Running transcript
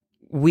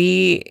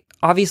we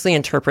obviously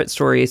interpret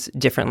stories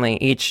differently,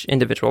 each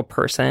individual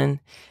person,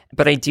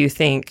 but I do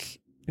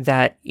think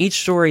that each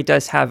story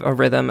does have a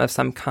rhythm of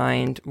some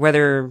kind.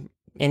 Whether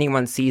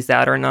anyone sees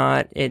that or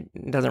not,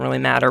 it doesn't really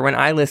matter. When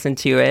I listen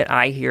to it,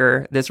 I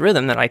hear this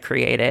rhythm that I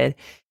created.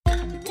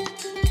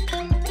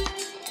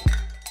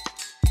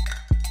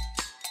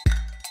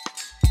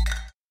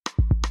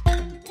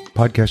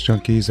 Podcast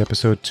Junkies,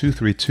 episode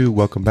 232.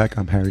 Welcome back.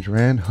 I'm Harry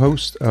Duran,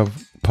 host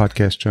of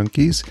Podcast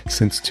Junkies.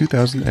 Since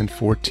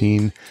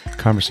 2014,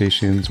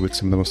 conversations with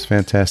some of the most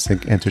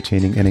fantastic,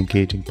 entertaining, and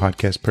engaging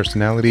podcast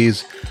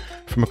personalities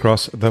from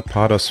across the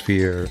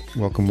podosphere.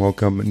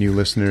 Welcome, new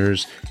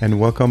listeners, and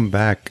welcome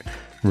back,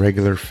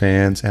 regular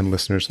fans and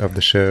listeners of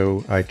the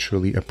show. I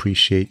truly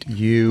appreciate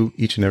you,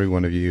 each and every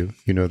one of you.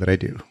 You know that I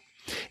do.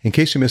 In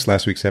case you missed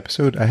last week's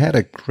episode, I had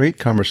a great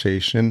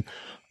conversation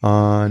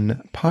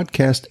on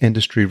podcast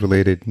industry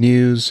related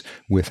news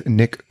with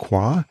Nick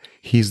Quah.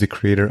 He's the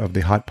creator of the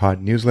Hot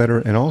Pod newsletter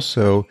and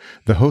also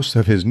the host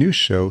of his new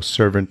show,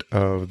 Servant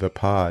of the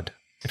Pod.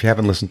 If you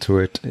haven't listened to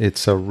it,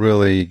 it's a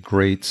really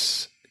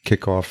great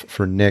kickoff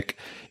for Nick.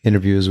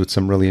 Interviews with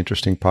some really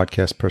interesting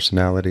podcast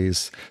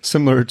personalities,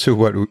 similar to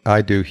what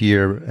I do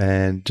here,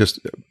 and just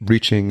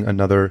reaching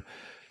another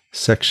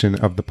section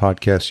of the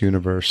podcast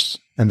universe.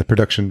 And the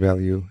production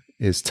value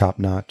is top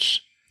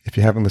notch. If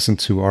you haven't listened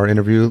to our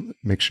interview,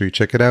 make sure you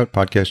check it out,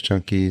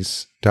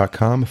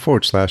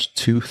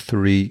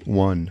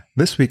 podcastjunkies.com/231.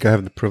 This week, I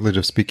have the privilege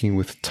of speaking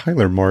with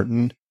Tyler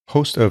Martin,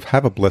 host of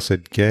Have a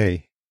Blessed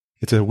Gay.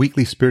 It's a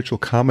weekly spiritual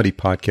comedy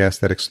podcast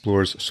that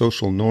explores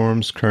social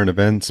norms, current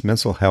events,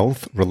 mental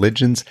health,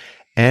 religions,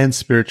 and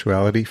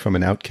spirituality from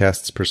an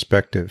outcast's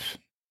perspective.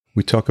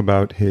 We talk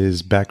about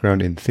his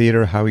background in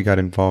theater, how he got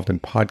involved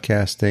in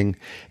podcasting,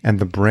 and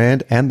the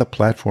brand and the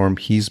platform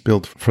he's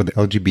built for the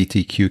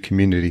LGBTQ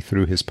community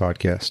through his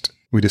podcast.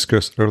 We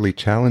discuss early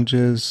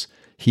challenges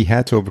he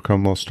had to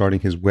overcome while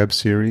starting his web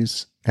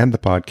series and the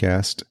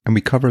podcast, and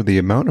we cover the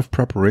amount of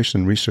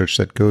preparation and research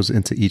that goes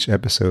into each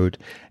episode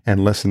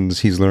and lessons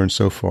he's learned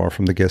so far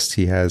from the guests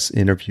he has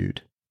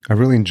interviewed. I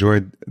really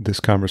enjoyed this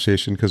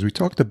conversation because we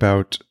talked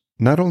about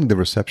not only the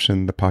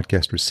reception the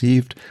podcast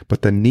received,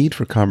 but the need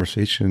for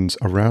conversations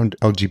around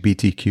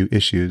LGBTQ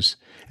issues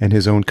and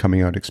his own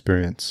coming out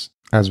experience.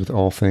 As with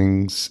all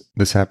things,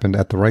 this happened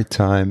at the right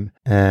time,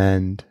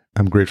 and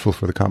I'm grateful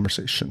for the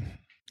conversation.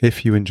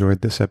 If you enjoyed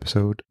this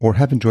episode or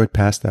have enjoyed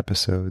past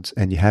episodes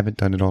and you haven't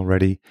done it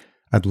already,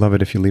 I'd love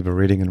it if you leave a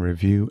rating and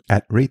review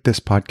at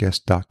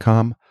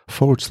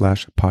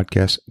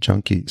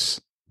ratethispodcast.com/podcastjunkies.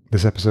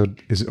 This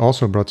episode is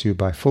also brought to you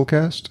by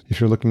Fullcast. If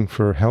you're looking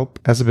for help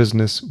as a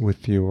business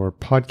with your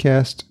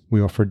podcast, we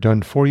offer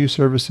done-for-you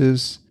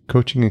services,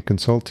 coaching and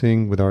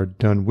consulting with our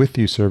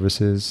done-with-you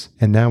services,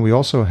 and now we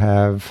also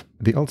have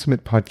the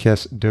Ultimate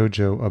Podcast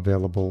Dojo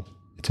available.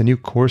 It's a new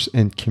course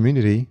and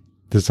community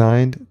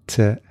designed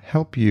to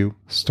help you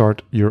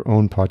start your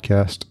own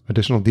podcast.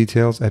 Additional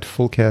details at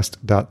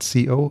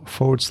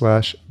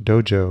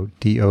fullcast.co/dojo,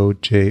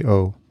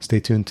 DOJO. Stay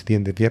tuned to the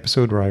end of the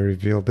episode where I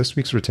reveal this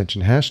week's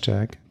retention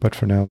hashtag. But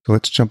for now,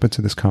 let's jump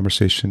into this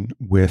conversation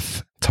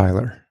with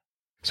Tyler.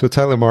 So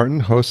Tyler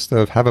Martin, host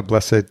of Have a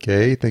Blessed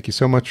Gay, thank you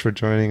so much for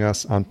joining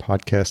us on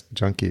Podcast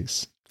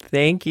Junkies.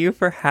 Thank you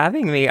for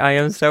having me. I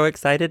am so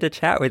excited to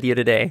chat with you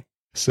today.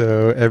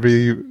 So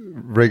every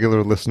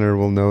regular listener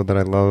will know that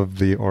I love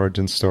the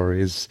origin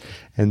stories.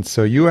 And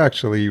so you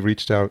actually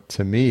reached out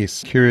to me,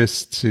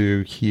 curious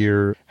to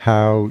hear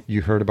how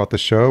you heard about the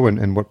show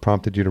and what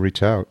prompted you to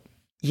reach out.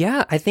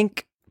 Yeah, I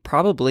think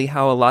probably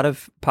how a lot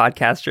of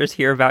podcasters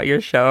hear about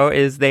your show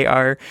is they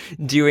are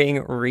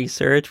doing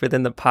research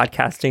within the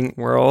podcasting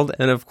world.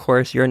 And of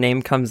course, your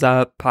name comes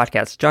up,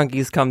 Podcast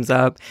Junkies comes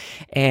up.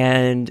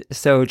 And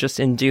so just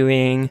in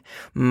doing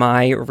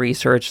my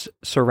research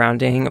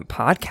surrounding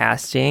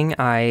podcasting,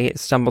 I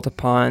stumbled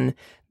upon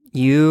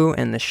you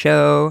and the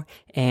show,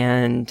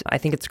 and I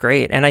think it's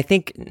great. And I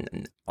think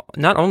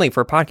not only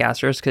for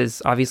podcasters,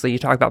 because obviously you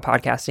talk about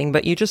podcasting,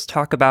 but you just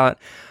talk about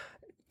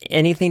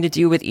anything to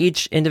do with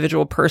each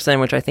individual person,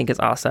 which I think is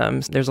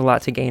awesome. There's a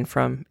lot to gain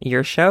from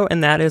your show,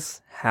 and that is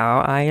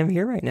how I am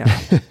here right now.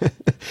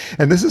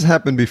 And this has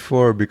happened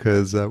before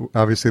because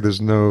obviously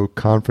there's no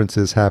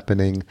conferences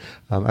happening.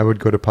 I would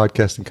go to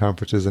podcasting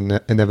conferences,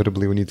 and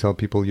inevitably when you tell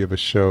people you have a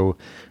show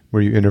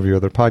where you interview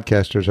other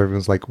podcasters,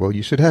 everyone's like, well,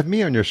 you should have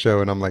me on your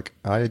show. And I'm like,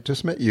 I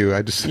just met you.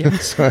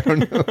 So I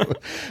don't know.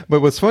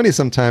 But what's funny,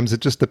 sometimes it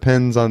just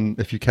depends on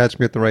if you catch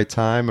me at the right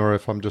time or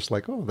if I'm just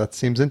like, oh, that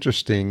seems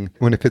interesting.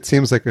 If it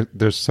seems like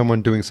there's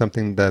someone doing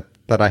something that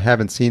I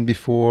haven't seen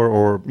before,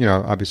 or,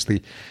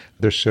 obviously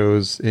there's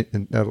shows,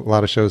 a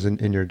lot of shows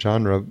in your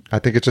genre. I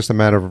think it's just a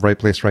matter of right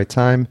place, right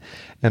time.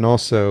 And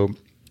also,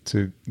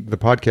 to the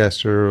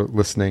podcaster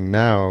listening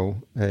now,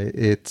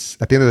 it's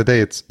at the end of the day,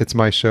 it's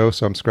my show,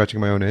 so I'm scratching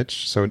my own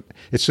itch. So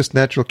it's just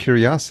natural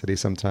curiosity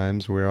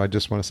sometimes, where I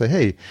just want to say,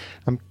 hey,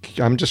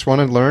 I'm just want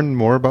to learn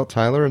more about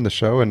Tyler and the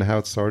show and how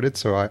it started.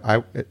 So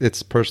I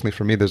it's personally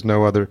for me, there's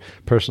no other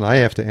person I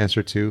have to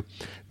answer to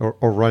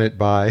or run it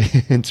by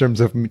in terms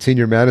of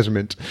senior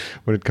management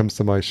when it comes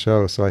to my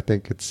show. So I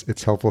think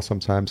it's helpful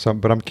sometimes.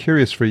 But I'm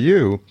curious for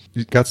you.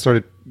 You got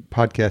started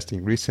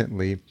podcasting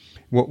recently.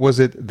 What was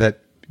it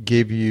that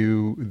gave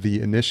you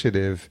the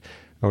initiative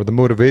or the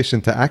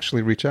motivation to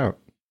actually reach out?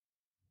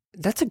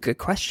 That's a good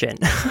question.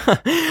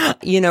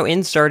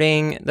 In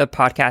starting the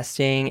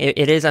podcasting,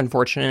 it is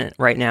unfortunate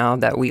right now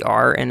that we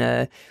are in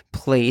a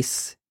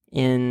place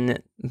in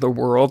the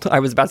world, I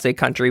was about to say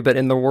country, but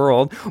in the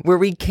world, where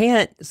we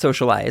can't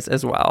socialize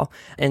as well.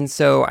 And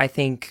so I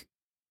think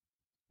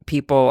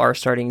people are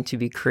starting to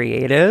be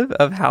creative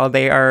of how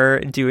they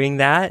are doing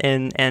that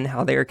and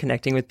how they are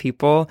connecting with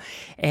people.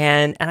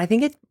 And I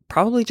think it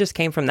probably just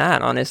came from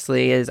that,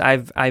 honestly, is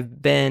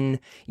I've been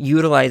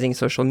utilizing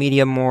social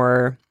media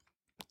more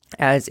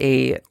as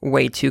a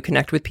way to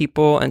connect with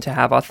people and to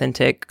have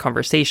authentic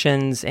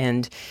conversations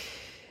and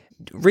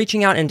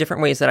reaching out in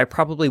different ways that I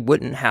probably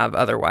wouldn't have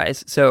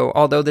otherwise. So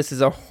although this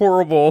is a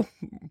horrible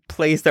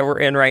place that we're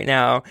in right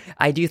now,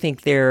 I do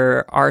think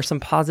there are some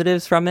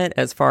positives from it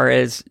as far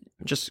as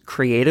just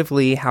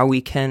creatively how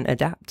we can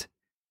adapt.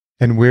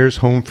 And where's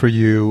home for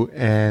you?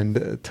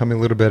 And tell me a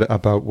little bit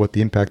about what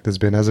the impact has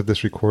been. As of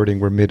this recording,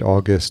 we're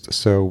mid-August,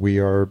 so we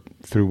are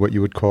through what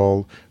you would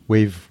call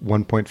wave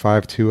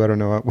 1.52. I don't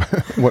know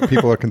what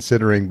people are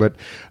considering, but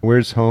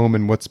where's home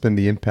and what's been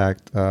the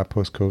impact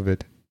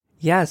post-COVID?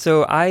 Yeah,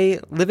 so I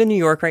live in New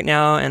York right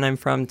now, and I'm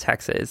from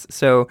Texas.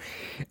 So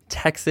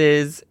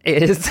Texas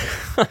is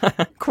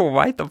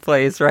quite the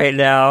place right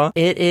now.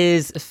 It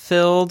is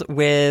filled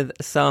with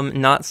some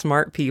not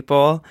smart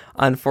people,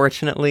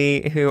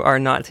 unfortunately, who are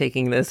not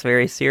taking this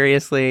very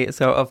seriously.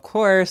 So, of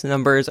course,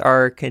 numbers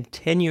are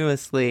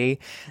continuously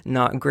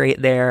not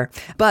great there.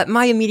 But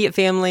my immediate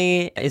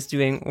family is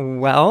doing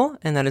well,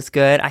 and that is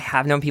good. I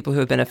have known people who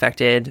have been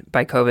affected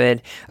by COVID,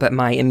 but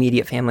my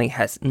immediate family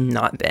has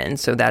not been.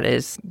 So that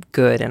is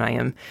good, and I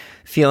am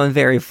feeling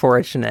very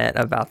fortunate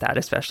about that,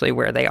 especially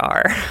where they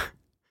are.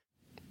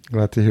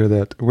 Glad to hear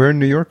that. Where in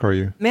New York are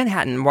you?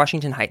 Manhattan,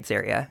 Washington Heights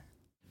area.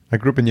 I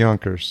grew up in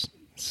Yonkers.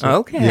 So,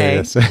 okay.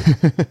 Yes.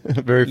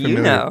 Very familiar.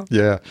 You know.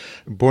 Yeah.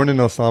 Born in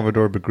El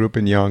Salvador, but grew up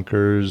in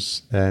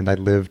Yonkers, and I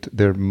lived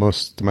there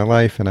most of my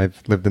life, and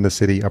I've lived in the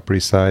city, Upper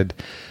East Side,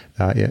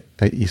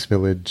 East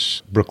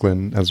Village,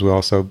 Brooklyn as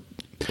well. So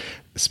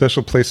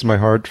special place in my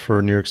heart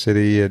for New York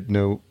City. I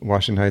know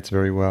Washington Heights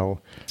very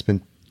well. It's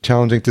been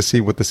challenging to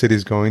see what the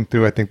city's going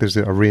through. I think there's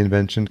a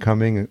reinvention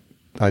coming.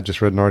 I just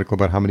read an article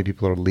about how many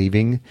people are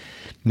leaving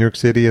New York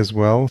City as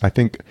well. I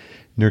think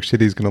New York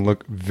City is going to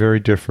look very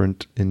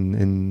different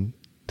in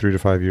 3 to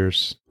 5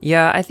 years.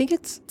 Yeah, I think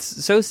it's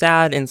so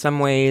sad in some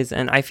ways,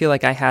 and I feel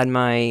like I had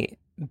my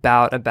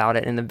bout about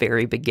it in the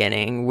very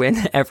beginning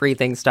when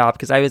everything stopped,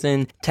 because I was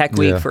in Tech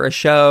Week for a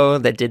show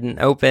that didn't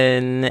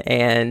open,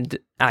 and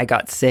I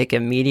got sick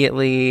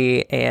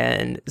immediately,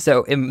 and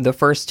so in the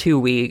first 2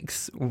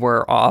 weeks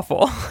were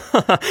awful.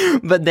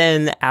 But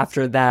then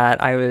after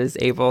that, I was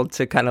able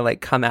to kind of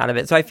like come out of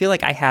it. So I feel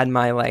like I had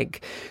my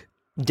like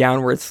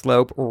downward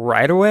slope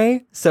right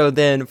away. So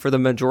then for the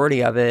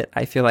majority of it,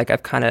 I feel like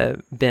I've kind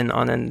of been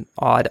on an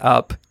odd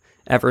up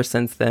ever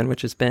since then,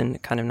 which has been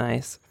kind of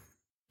nice.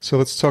 So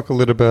let's talk a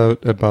little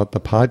bit about the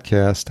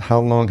podcast.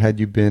 How long had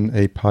you been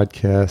a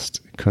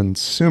podcast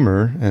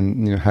consumer,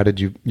 and how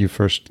did you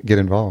first get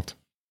involved?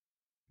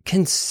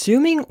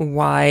 Consuming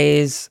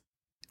wise,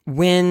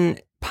 when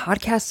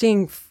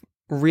podcasting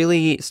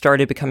really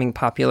started becoming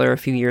popular a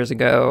few years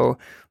ago,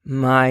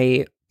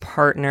 my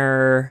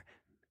partner,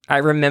 I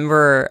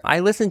remember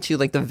I listened to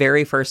like the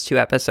very first 2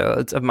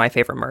 episodes of My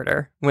Favorite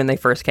Murder when they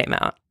first came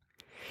out.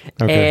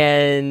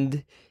 Okay.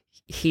 And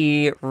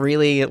he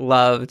really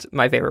loved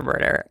My Favorite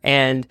Murder,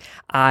 and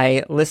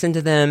I listened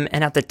to them.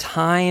 And at the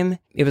time,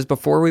 it was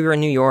before we were in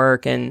New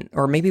York,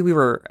 or maybe we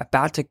were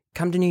about to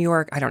come to New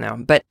York. I don't know.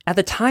 But at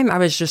the time, I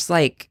was just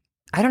like,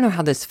 I don't know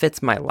how this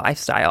fits my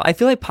lifestyle. I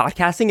feel like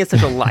podcasting is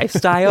such a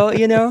lifestyle,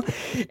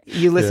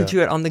 You listen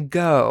to it on the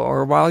go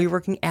or while you're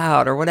working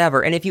out or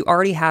whatever. And if you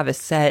already have a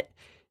set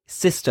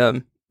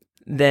system,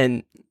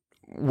 then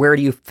where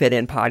do you fit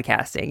in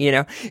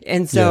podcasting,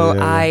 And so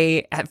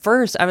at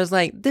first I was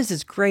like, this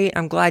is great.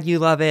 I'm glad you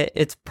love it.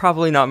 It's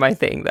probably not my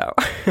thing though.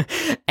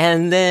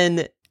 And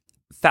then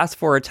fast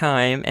forward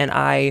time, and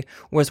I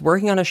was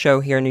working on a show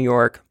here in New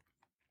York,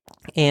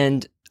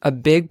 and a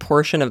big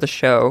portion of the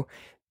show,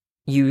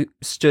 you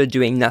stood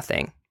doing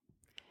nothing.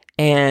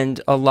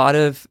 And a lot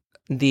of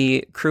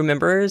the crew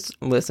members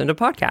listen to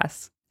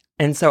podcasts.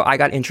 And so I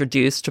got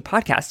introduced to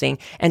podcasting.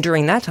 And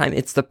during that time,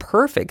 it's the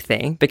perfect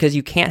thing because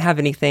you can't have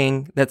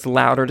anything that's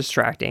loud or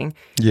distracting.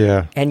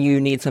 Yeah. And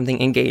you need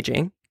something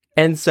engaging.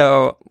 And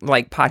so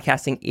like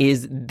podcasting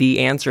is the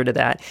answer to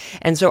that.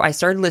 And so I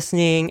started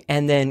listening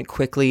and then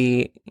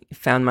quickly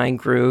found my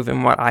groove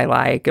and what I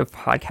like of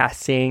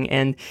podcasting.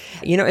 And,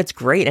 it's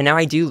great. And now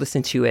I do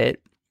listen to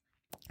it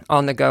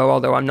on the go,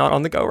 although I'm not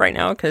on the go right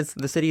now because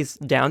the city's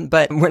down.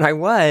 But when I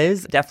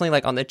was, definitely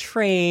like on the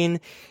train,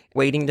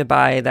 waiting to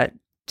buy that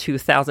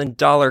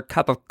 $2,000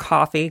 cup of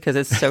coffee because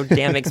it's so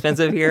damn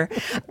expensive here.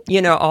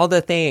 All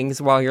the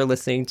things while you're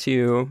listening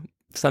to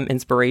some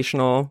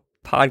inspirational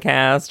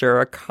podcast or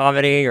a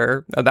comedy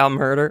or about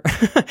murder.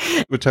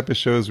 What type of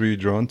shows were you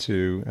drawn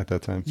to at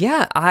that time?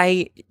 Yeah,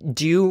 I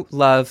do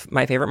love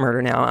My Favorite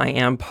Murder now. I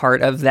am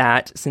part of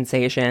that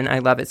sensation. I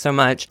love it so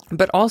much.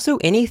 But also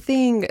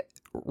anything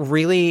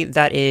really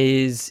that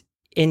is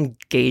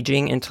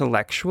engaging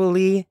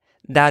intellectually,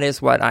 that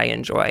is what I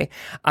enjoy.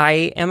 I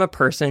am a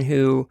person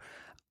who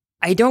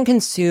I don't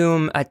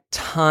consume a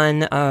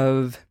ton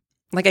of,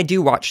 like I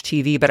do watch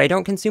TV, but I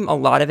don't consume a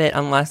lot of it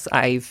unless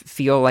I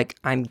feel like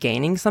I'm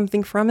gaining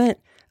something from it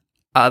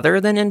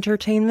other than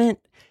entertainment.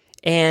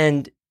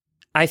 And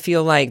I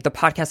feel like the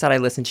podcasts that I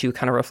listen to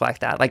kind of reflect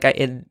that. Like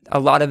a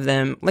lot of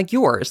them, like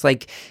yours,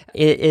 like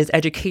it is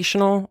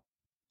educational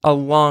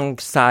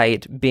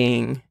alongside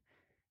being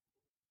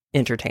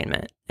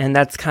entertainment. And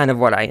that's kind of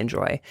what I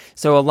enjoy.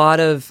 So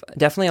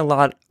definitely a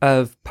lot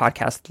of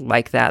podcasts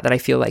like that I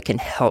feel like can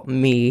help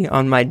me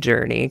on my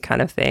journey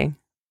kind of thing.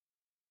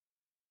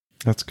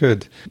 That's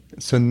good.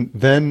 So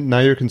then now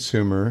you're a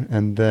consumer,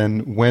 and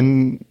then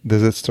when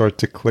does it start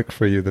to click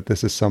for you that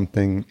this is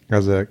something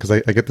because I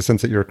get the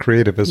sense that you're a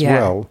creative as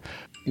well.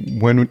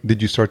 When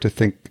did you start to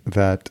think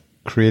that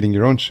creating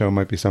your own show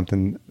might be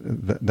something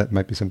that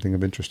might be something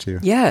of interest to you?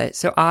 Yeah.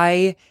 So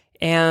I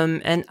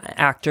am an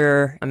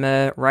actor. I'm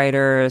a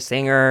writer, a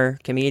singer,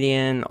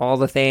 comedian, all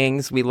the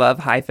things. We love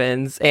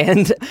hyphens.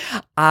 And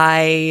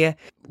I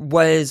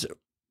was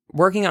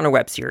working on a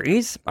web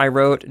series. I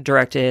wrote,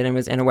 directed, and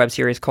was in a web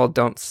series called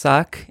Don't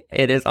Suck.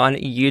 It is on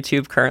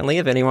YouTube currently.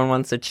 If anyone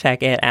wants to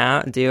check it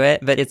out, do it.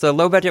 But it's a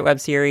low-budget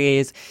web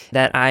series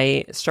that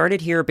I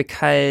started here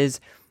because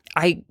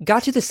I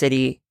got to the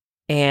city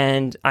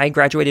and I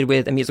graduated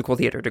with a musical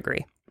theater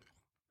degree.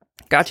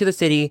 Got to the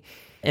city.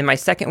 In my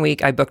second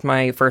week, I booked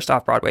my first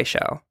off-Broadway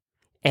show.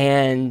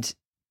 And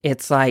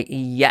it's like,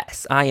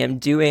 yes, I am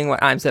doing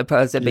what I'm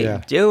supposed to be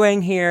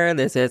doing here.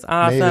 This is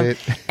awesome.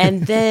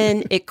 And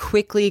then it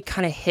quickly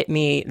kind of hit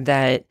me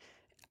that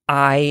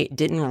I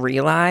didn't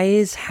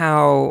realize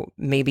how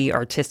maybe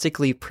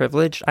artistically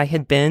privileged I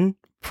had been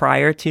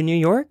prior to New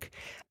York.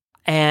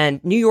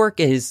 And New York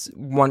is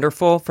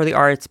wonderful for the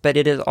arts, but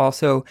it is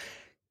also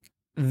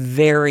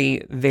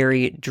very,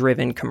 very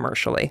driven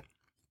commercially.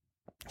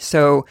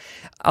 So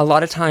a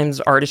lot of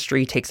times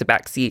artistry takes a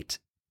backseat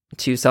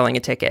to selling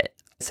a ticket,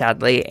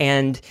 sadly.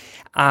 And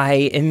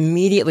I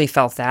immediately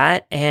felt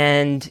that.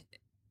 And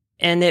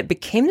it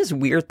became this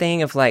weird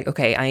thing of like,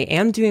 okay, I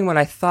am doing what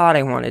I thought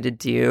I wanted to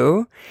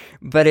do,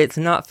 but it's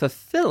not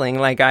fulfilling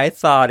like I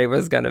thought it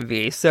was going to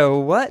be. So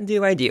what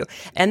do I do?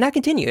 And that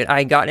continued.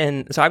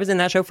 So I was in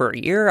that show for a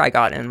year. I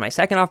got in my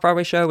second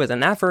off-Broadway show, was in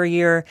that for a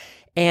year.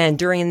 And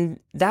during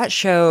that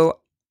show,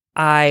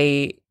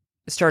 I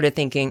started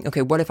thinking,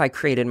 okay, what if I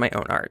created my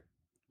own art?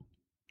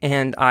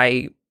 And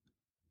I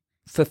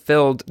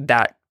fulfilled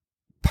that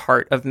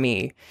part of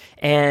me.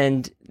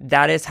 And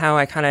that is how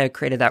I kind of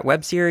created that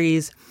web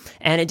series.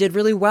 And it did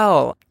really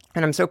well.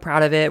 And I'm so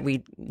proud of it.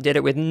 We did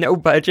it with no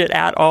budget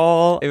at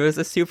all. It was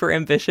a super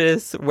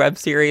ambitious web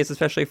series,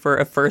 especially for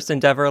a first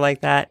endeavor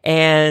like that.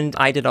 And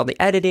I did all the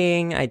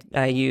editing.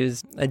 I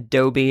used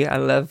Adobe. I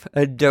love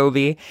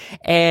Adobe.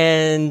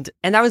 And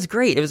that was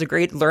great. It was a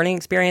great learning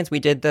experience. We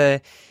did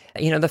the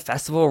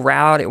festival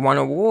route. It won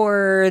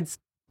awards.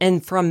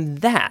 And from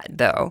that,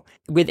 though,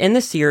 within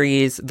the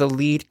series, the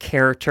lead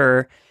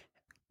character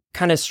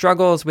kind of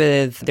struggles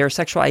with their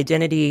sexual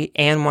identity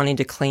and wanting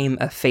to claim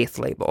a faith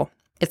label.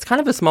 It's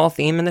kind of a small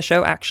theme in the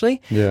show, actually,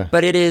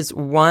 but it is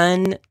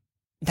one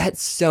that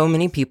so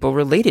many people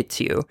related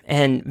to.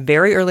 And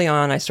very early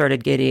on, I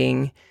started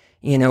getting,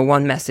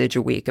 one message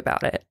a week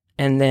about it.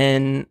 And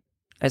then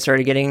I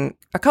started getting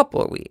a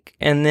couple a week,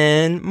 and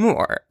then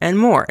more and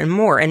more and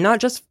more. And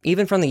not just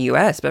even from the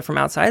US, but from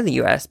outside of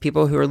the US,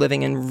 people who are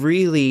living in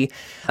really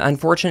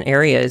unfortunate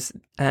areas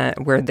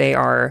where they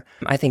are,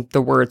 I think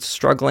the word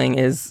struggling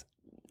is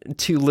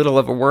too little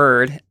of a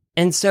word.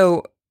 And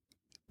so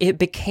it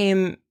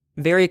became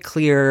very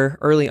clear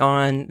early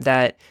on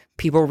that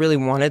people really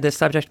wanted this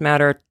subject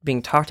matter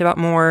being talked about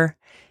more.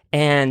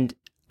 And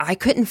I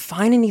couldn't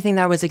find anything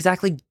that was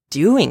exactly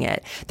doing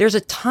it. There's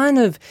a ton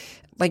of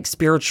like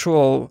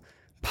spiritual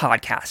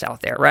podcasts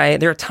out there, right?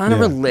 There are a ton of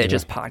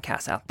religious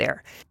podcasts out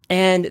there.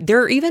 And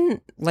there are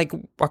even like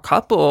a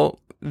couple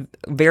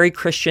very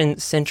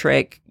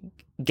Christian-centric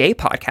gay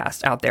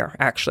podcasts out there,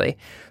 actually.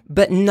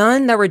 But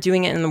none that were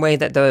doing it in the way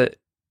that the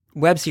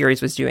web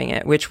series was doing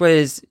it, which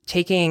was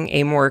taking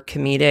a more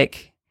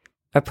comedic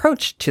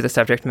approach to the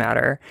subject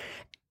matter,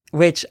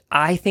 which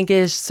I think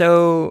is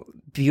so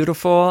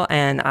beautiful,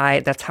 and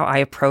that's how I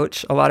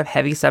approach a lot of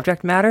heavy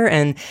subject matter,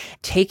 and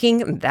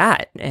taking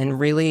that and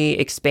really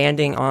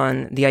expanding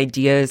on the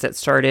ideas that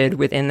started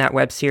within that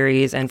web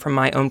series and from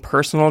my own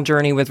personal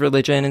journey with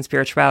religion and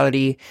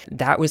spirituality.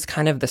 That was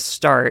kind of the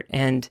start.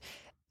 And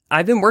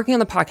I've been working on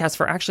the podcast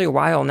for actually a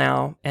while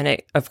now, and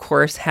it of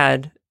course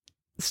had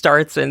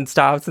starts and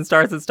stops and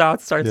starts and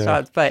stops,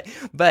 stops.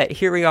 But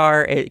here we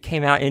are. It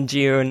came out in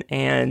June,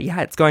 and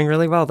yeah, it's going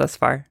really well thus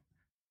far.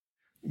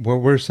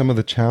 What were some of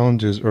the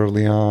challenges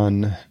early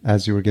on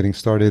as you were getting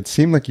started? It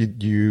seemed like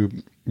you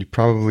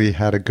probably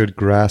had a good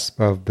grasp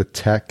of the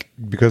tech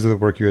because of the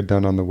work you had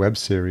done on the web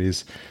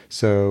series.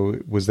 So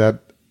was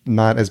that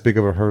not as big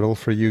of a hurdle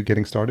for you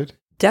getting started?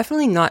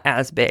 Definitely not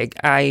as big.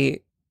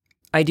 I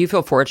do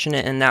feel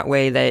fortunate in that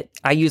way that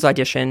I use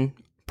Audition,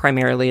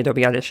 primarily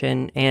Adobe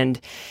Audition, and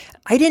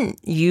I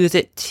didn't use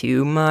it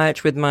too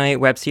much with my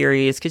web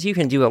series because you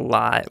can do a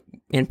lot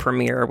in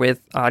Premiere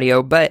with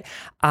audio, but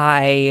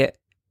I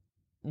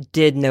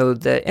did know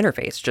the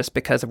interface just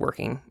because of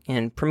working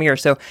in Premiere.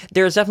 So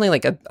there's definitely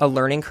like a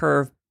learning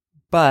curve,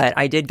 but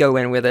I did go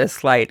in with a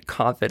slight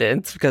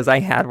confidence because I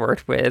had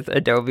worked with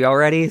Adobe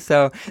already.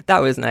 So that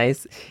was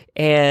nice.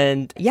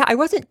 And yeah, I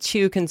wasn't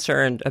too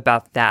concerned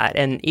about that.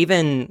 And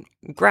even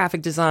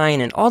graphic design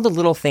and all the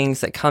little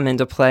things that come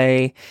into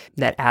play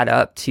that add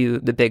up to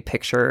the big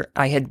picture,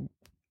 I had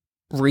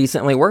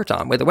recently worked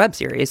on with a web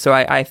series. So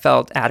I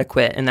felt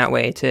adequate in that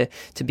way to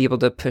be able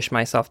to push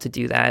myself to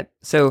do that.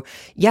 So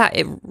yeah,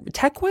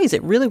 tech-wise,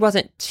 it really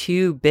wasn't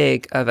too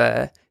big of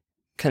a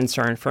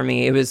concern for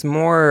me. It was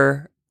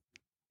more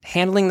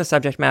handling the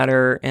subject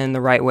matter in the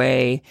right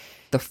way.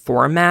 The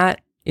format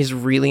is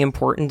really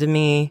important to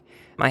me.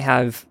 I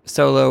have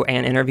solo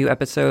and interview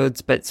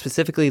episodes, but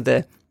specifically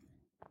the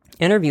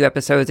interview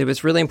episodes, it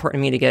was really important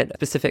to me to get a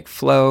specific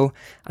flow.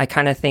 I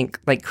kind of think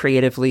like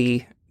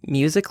creatively,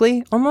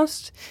 musically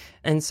almost.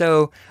 And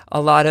so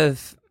a lot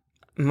of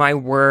my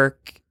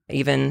work,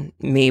 even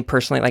me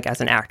personally, like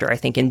as an actor, I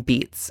think in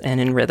beats and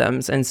in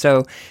rhythms. And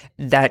so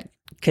that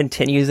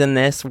continues in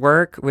this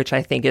work, which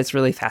I think is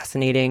really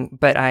fascinating.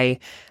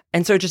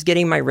 And so just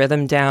getting my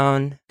rhythm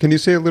down. Can you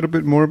say a little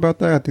bit more about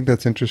that? I think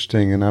that's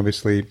interesting. And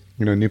obviously,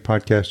 new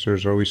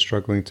podcasters are always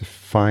struggling to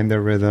find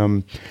their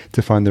rhythm,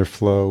 to find their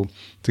flow,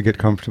 to get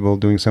comfortable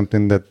doing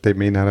something that they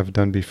may not have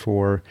done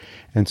before.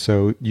 And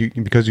so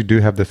because you do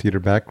have the theater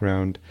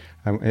background,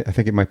 I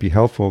think it might be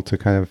helpful to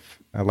kind of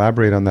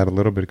elaborate on that a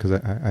little bit, because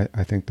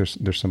I think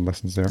there's some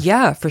lessons there.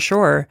 Yeah, for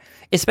sure.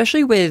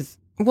 Especially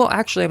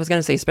actually, I was going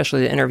to say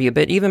especially the interview,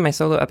 but even my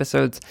solo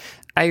episodes,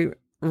 I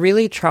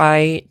really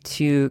try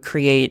to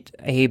create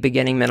a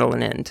beginning, middle,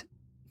 and end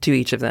to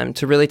each of them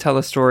to really tell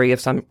a story of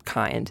some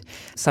kind.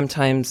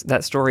 Sometimes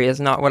that story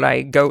is not what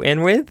I go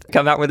in with,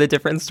 come out with a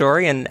different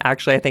story, and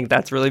actually I think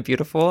that's really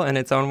beautiful in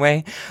its own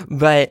way.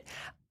 But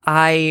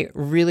I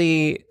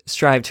really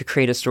strive to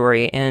create a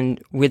story, and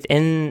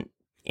within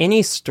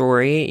any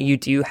story, you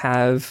do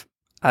have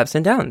ups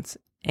and downs,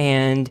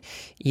 and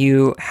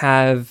you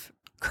have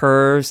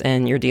curves,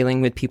 and you're dealing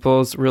with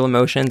people's real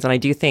emotions. And I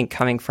do think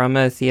coming from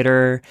a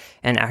theater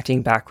and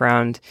acting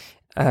background,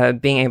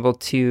 being able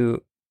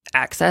to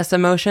access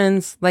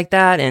emotions like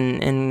that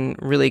and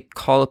really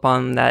call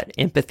upon that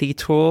empathy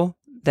tool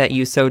that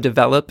you so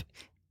develop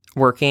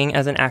working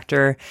as an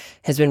actor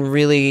has been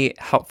really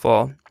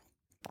helpful.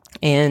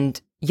 And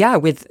yeah,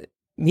 with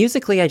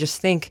musically, I just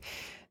think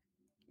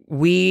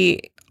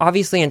we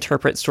obviously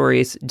interpret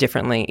stories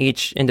differently,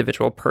 each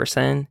individual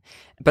person,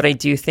 but I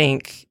do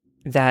think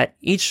that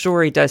each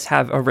story does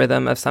have a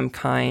rhythm of some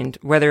kind.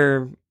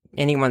 Whether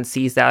anyone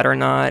sees that or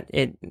not,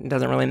 it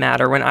doesn't really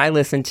matter. When I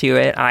listen to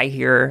it, I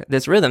hear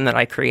this rhythm that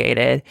I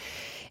created.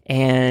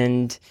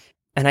 And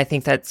I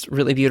think that's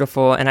really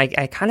beautiful. And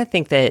I kind of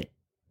think that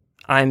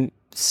I'm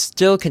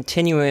still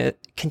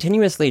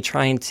continuously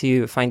trying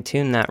to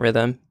fine-tune that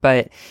rhythm,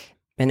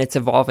 and it's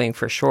evolving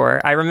for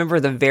sure. I remember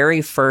the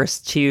very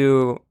first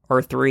 2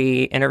 or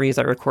 3 interviews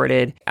I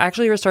recorded. I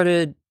actually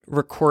started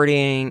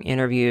recording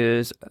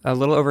interviews a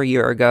little over a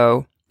year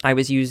ago. I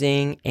was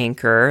using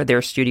Anchor,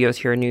 their studios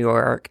here in New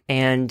York,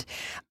 and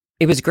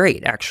it was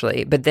great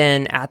actually. But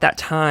then at that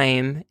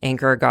time,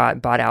 Anchor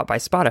got bought out by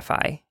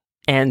Spotify.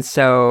 And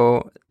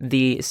so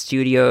the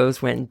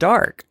studios went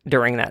dark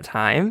during that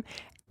time.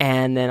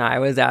 And then I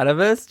was out of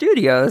a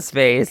studio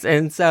space.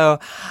 And so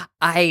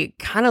I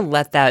kind of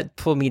let that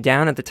pull me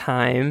down at the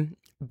time.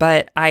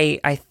 But I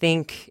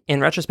think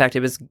in retrospect,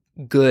 it was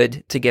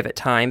good to give it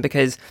time,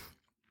 because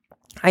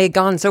I had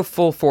gone so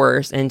full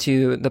force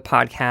into the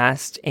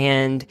podcast,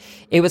 and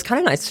it was kind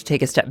of nice to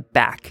take a step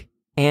back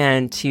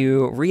and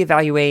to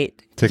reevaluate.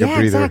 Take a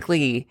breather.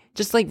 Exactly.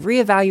 Just like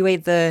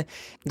reevaluate the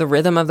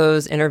rhythm of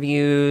those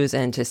interviews,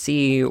 and to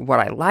see what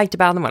I liked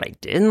about them, what I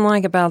didn't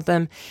like about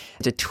them,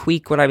 to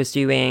tweak what I was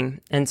doing.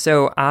 And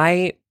so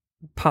I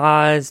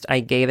paused. I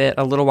gave it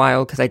a little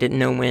while because I didn't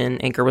know when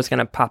Anchor was going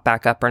to pop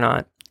back up or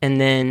not. And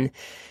then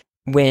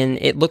when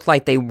it looked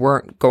like they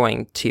weren't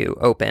going to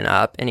open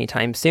up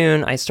anytime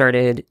soon, I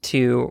started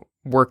to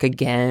work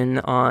again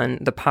on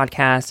the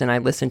podcast, and I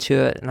listened to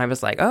it and I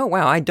was like, oh,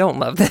 wow, I don't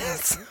love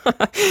this.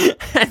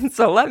 And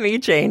so let me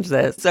change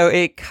this. So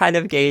it kind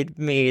of gave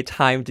me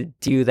time to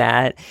do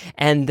that.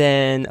 And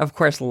then, of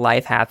course,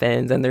 life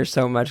happens and there's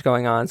so much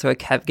going on. So it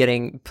kept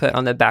getting put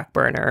on the back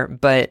burner.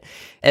 But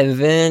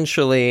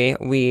eventually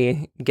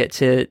we get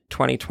to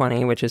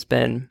 2020, which has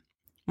been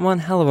one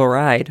hell of a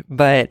ride.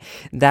 But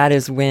that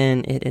is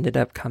when it ended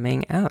up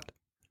coming out.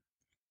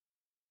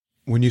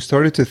 When you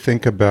started to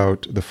think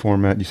about the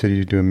format, you said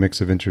you do a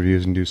mix of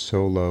interviews and do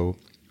solo.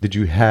 Did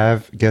you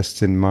have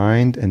guests in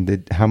mind?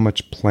 And how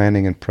much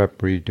planning and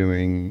prep were you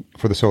doing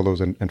for the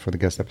solos and for the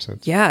guest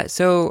episodes? Yeah,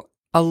 so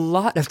a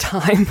lot of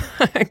time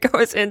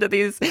goes into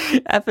these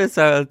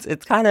episodes.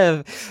 It's kind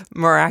of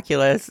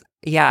miraculous.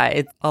 Yeah,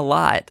 it's a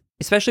lot.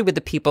 Especially with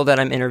the people that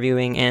I'm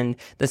interviewing and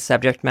the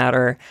subject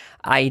matter,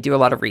 I do a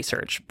lot of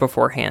research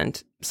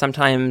beforehand.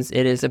 Sometimes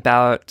it is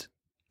about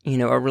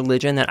a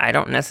religion that I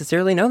don't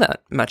necessarily know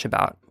that much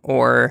about,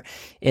 or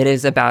it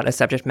is about a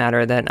subject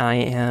matter that I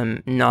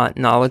am not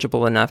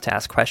knowledgeable enough to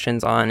ask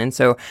questions on. And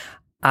so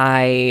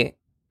I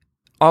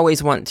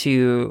always want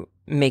to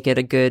make it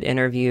a good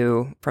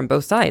interview from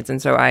both sides.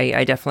 And so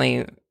I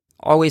definitely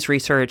always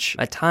research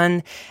a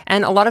ton.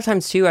 And a lot of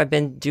times too, I've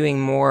been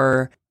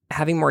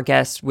having more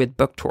guests with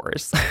book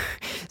tours.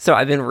 So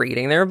I've been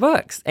reading their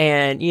books,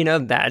 and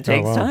that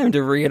takes time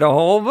to read a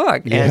whole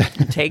book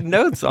and take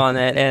notes on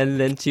it, and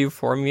then to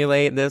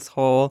formulate this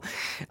whole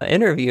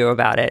interview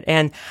about it.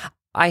 And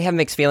I have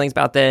mixed feelings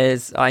about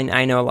this.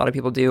 I know a lot of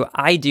people do.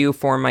 I do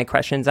form my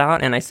questions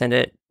out and I send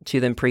it to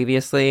them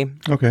previously.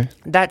 Okay.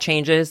 That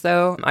changes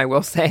though. I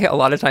will say a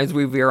lot of times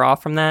we veer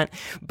off from that,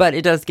 but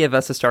it does give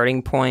us a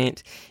starting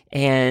point.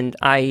 And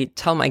I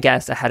tell my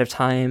guests ahead of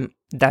time,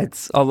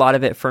 that's a lot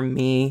of it for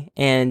me.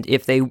 And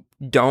if they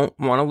don't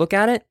want to look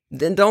at it,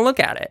 then don't look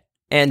at it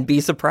and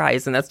be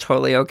surprised. And that's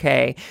totally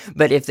okay.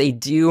 But if they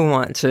do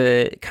want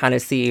to kind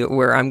of see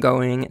where I'm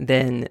going,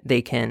 then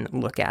they can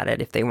look at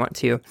it if they want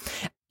to.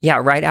 Yeah,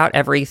 write out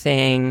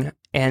everything.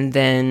 And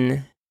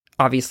then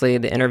obviously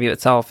the interview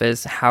itself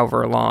is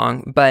however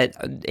long. But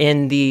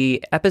in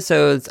the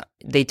episodes,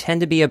 they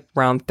tend to be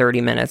around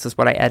 30 minutes is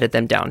what I edit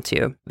them down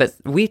to. But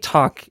we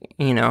talk,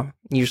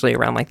 usually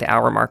around like the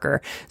hour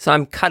marker. So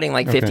I'm cutting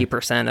like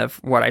 50% of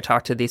what I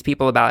talk to these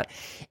people about.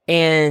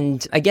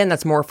 And again,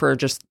 that's more for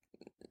just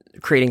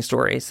creating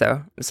stories.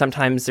 So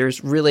sometimes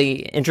there's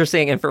really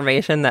interesting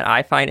information that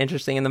I find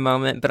interesting in the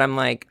moment, but I'm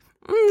like,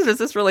 does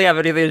this really have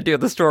anything to do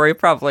with the story?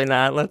 Probably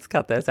not. Let's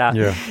cut this out.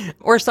 Yeah.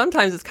 Or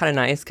sometimes it's kind of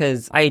nice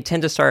because I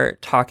tend to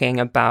start talking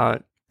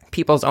about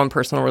people's own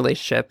personal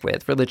relationship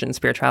with religion and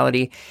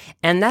spirituality.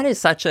 And that is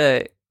such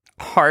a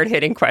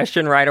hard-hitting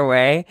question right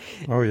away.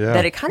 Oh, yeah.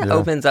 That it kind of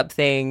opens up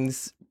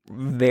things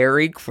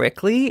very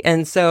quickly.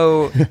 And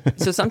so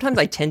sometimes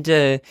I tend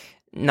to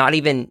not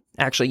even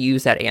actually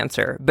use that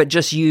answer, but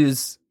just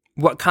use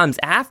what comes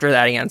after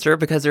that answer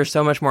because they're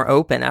so much more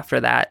open after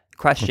that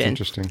question. That's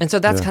interesting. And so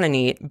that's kind of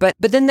neat. But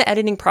then the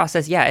editing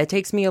process, it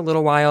takes me a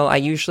little while. I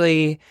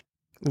usually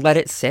let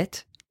it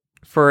sit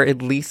for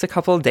at least a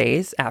couple of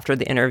days after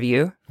the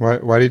interview. Why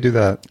do you do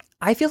that?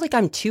 I feel like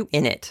I'm too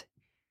in it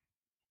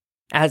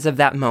as of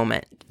that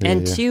moment.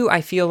 And two,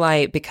 I feel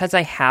like because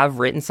I have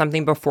written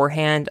something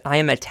beforehand, I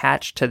am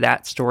attached to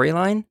that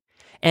storyline.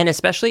 And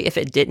especially if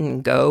it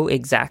didn't go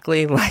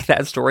exactly like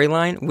that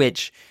storyline,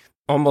 which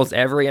almost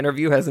every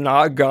interview has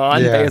not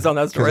gone based on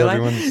that storyline.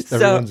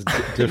 Everyone's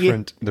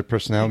different. Their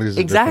personalities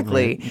are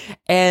exactly. different.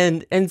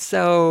 Right? And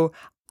so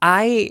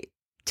I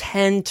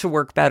tend to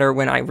work better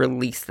when I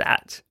release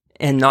that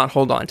and not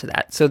hold on to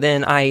that. So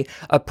then I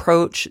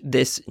approach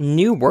this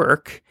new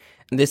work,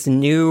 this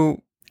new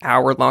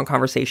hour-long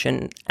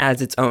conversation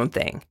as its own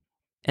thing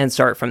and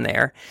start from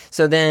there.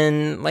 So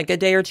then like a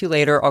day or two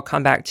later, I'll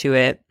come back to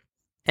it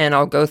and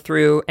I'll go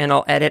through and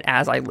I'll edit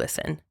as I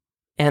listen.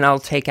 And I'll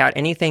take out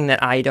anything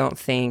that I don't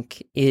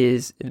think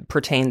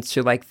pertains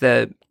to like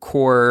the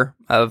core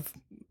of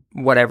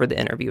whatever the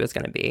interview is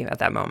going to be at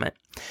that moment.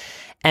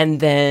 And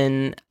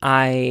then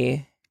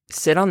I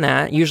sit on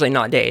that, usually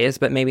not days,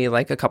 but maybe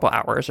like a couple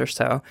hours or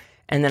so.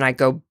 And then I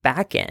go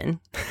back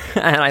in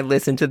and I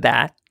listen to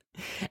that.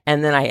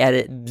 And then I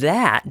edit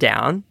that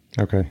down.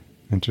 Okay,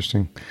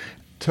 interesting.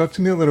 Talk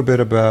to me a little bit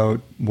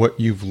about what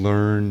you've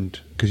learned,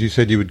 because you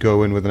said you would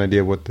go in with an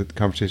idea of what the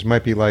conversation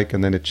might be like,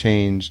 and then it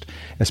changed,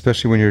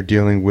 especially when you're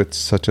dealing with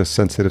such a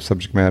sensitive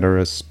subject matter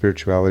as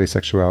spirituality,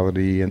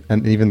 sexuality,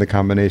 and even the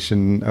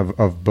combination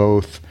of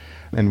both,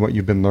 and what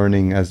you've been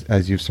learning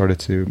as you've started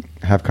to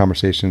have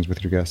conversations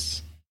with your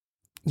guests.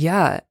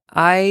 Yeah,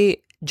 I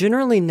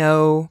generally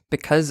know,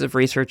 because of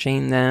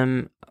researching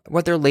them,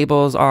 what their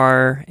labels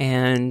are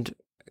and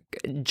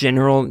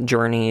general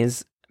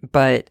journeys,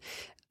 but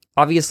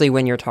obviously,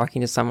 when you're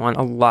talking to someone,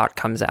 a lot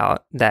comes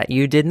out that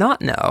you did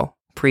not know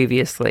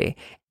previously.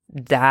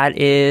 That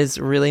is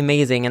really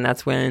amazing. And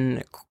that's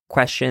when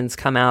questions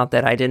come out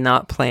that I did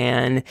not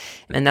plan.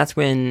 And that's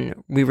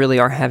when we really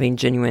are having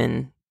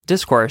genuine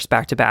discourse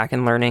back to back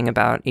and learning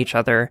about each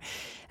other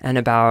and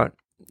about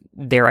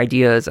their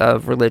ideas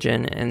of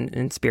religion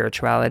and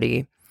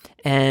spirituality.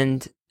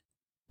 And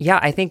yeah,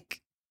 I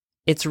think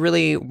it's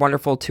really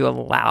wonderful to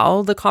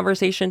allow the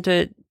conversation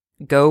to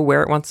go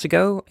where it wants to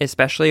go,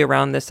 especially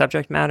around this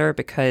subject matter,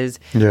 because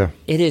it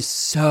is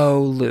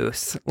so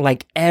loose.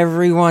 Like,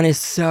 everyone is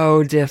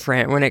so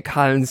different when it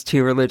comes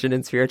to religion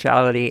and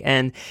spirituality.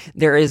 And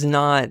there is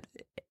not,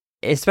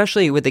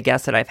 especially with the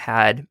guests that I've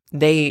had,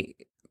 they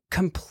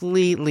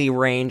completely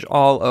range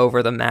all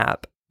over the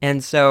map.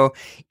 And so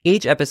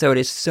each episode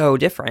is so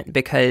different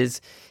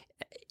because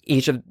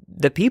each of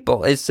the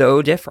people is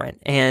so different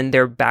and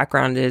their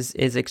background is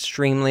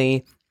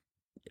extremely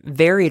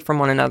varied from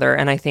one another.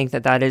 And I think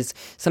that is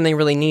something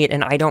really neat.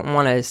 And I don't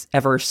want to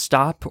ever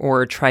stop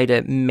or try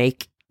to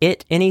make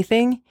it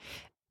anything.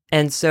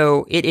 And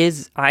so it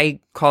is, I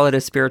call it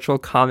a spiritual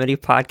comedy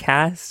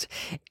podcast.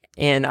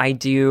 And I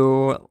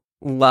do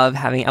love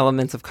having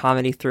elements of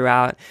comedy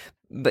throughout.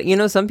 But,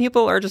 some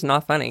people are just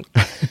not funny,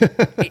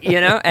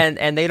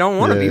 and they don't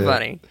want to be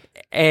funny.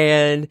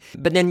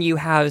 But then you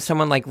have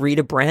someone like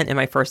Rita Brent in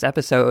my first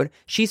episode.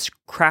 She's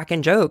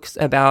cracking jokes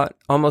about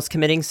almost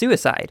committing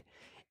suicide,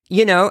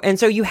 and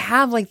so you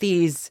have like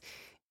these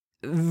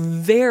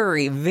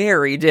very,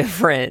 very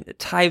different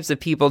types of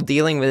people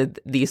dealing with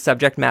these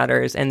subject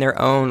matters in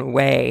their own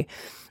way.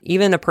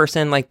 Even a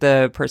person like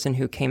the person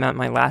who came out in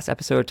my last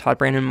episode, Todd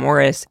Brandon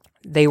Morris,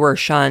 they were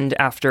shunned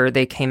after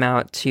they came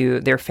out to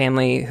their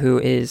family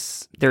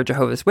they're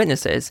Jehovah's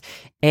Witnesses.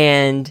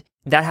 And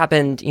that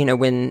happened,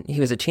 when he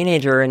was a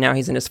teenager, and now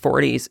he's in his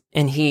 40s,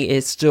 and he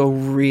is still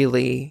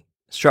really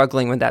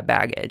struggling with that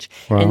baggage.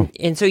 Wow.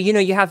 And so,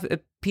 you have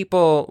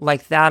people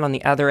like that on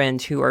the other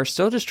end who are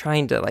still just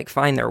trying to like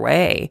find their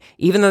way,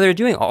 even though they're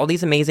doing all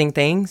these amazing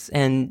things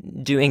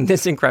and doing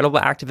this incredible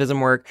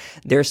activism work,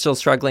 they're still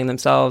struggling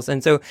themselves.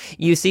 And so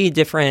you see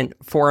different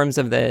forms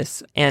of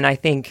this. And I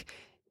think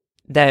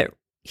that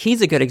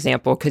he's a good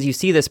example because you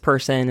see this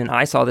person, and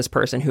I saw this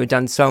person who had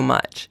done so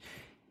much.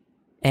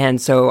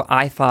 And so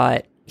I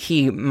thought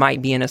he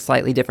might be in a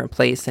slightly different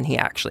place than he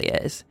actually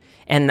is.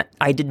 And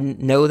I didn't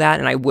know that,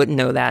 and I wouldn't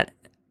know that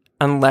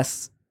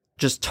unless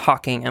just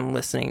talking and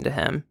listening to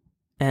him.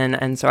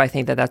 And so I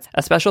think that that's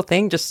a special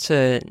thing just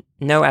to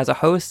know as a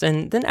host,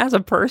 and then as a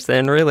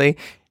person, really,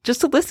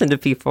 just to listen to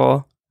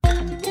people.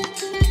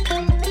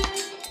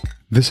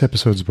 This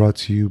episode is brought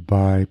to you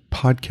by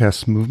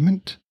Podcast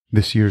Movement.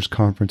 This year's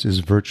conference is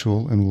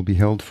virtual and will be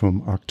held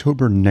from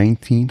October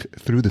 19th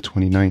through the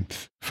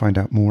 29th. Find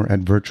out more at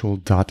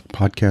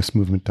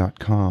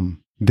virtual.podcastmovement.com.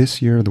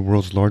 This year, the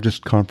world's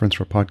largest conference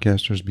for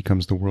podcasters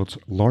becomes the world's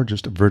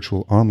largest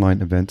virtual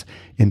online event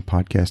in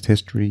podcast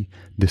history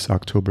this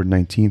October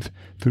 19th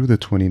through the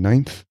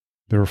 29th.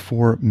 There are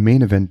 4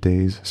 main event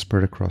days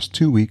spread across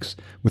 2 weeks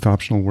with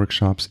optional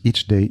workshops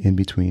each day in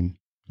between.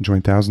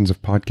 Join thousands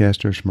of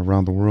podcasters from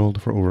around the world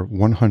for over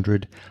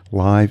 100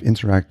 live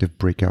interactive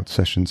breakout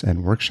sessions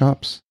and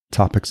workshops.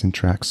 Topics and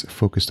tracks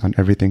focused on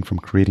everything from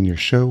creating your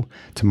show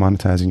to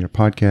monetizing your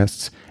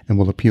podcasts, and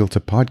will appeal to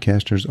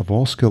podcasters of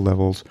all skill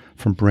levels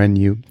from brand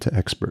new to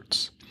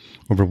experts.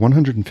 Over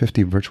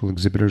 150 virtual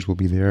exhibitors will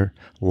be there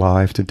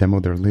live to demo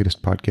their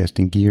latest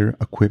podcasting gear,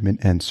 equipment,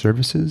 and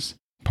services.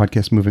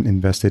 Podcast Movement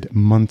invested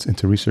months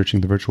into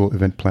researching the virtual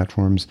event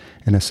platforms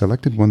and has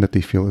selected one that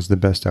they feel is the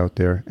best out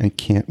there, and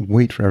can't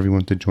wait for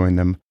everyone to join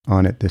them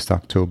on it this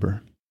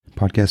October.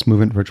 Podcast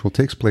Movement Virtual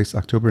takes place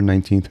October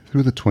 19th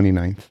through the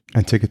 29th,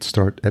 and tickets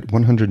start at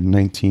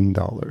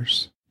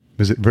 $119.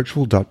 Visit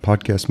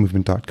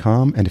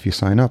virtual.podcastmovement.com, and if you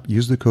sign up,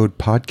 use the code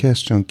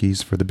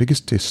PODCASTJunkies for the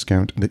biggest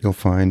discount that you'll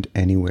find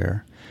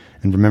anywhere.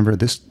 And remember,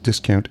 this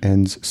discount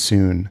ends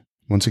soon.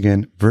 Once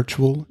again,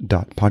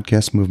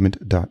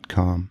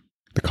 virtual.podcastmovement.com.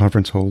 The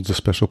conference holds a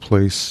special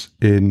place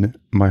in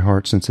my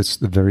heart since it's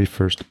the very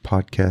first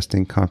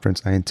podcasting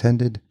conference I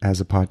attended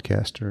as a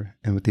podcaster.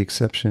 And with the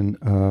exception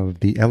of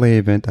the LA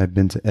event, I've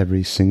been to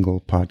every single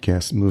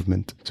Podcast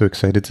Movement. So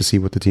excited to see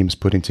what the team's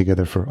putting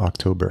together for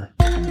October.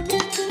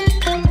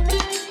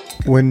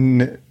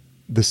 When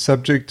the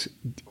subject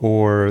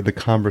or the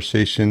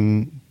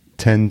conversation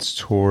tends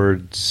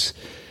towards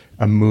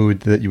a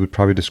mood that you would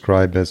probably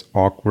describe as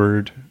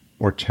awkward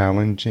or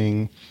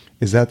challenging,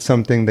 is that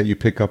something that you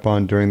pick up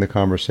on during the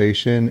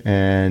conversation?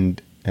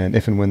 And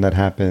if and when that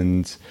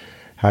happens,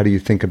 how do you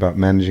think about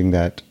managing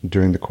that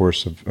during the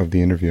course of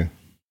the interview?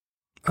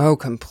 Oh,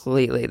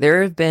 completely.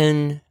 There have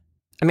been,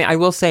 I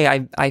will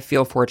say I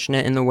feel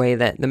fortunate in the way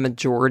that the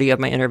majority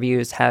of my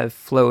interviews have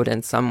flowed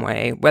in some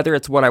way. Whether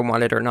it's what I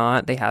wanted or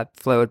not, they have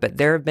flowed. But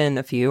there have been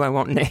a few, I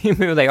won't name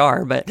who they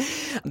are, but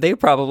they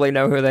probably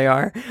know who they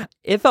are.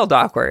 It felt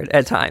awkward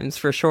at times,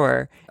 for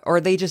sure. Or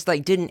they just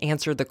didn't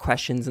answer the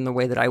questions in the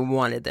way that I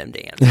wanted them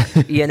to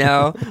answer,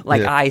 Yeah.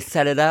 I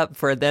set it up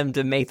for them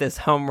to make this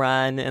home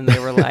run, and they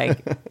were like,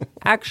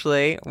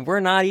 actually, we're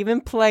not even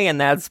playing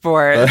that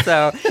sport.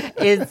 So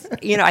it's,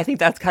 I think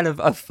that's kind of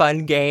a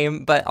fun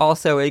game, but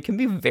also it can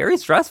be very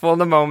stressful in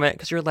the moment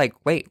because you're like,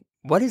 wait,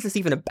 what is this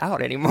even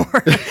about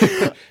anymore?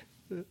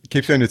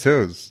 Keeps you on your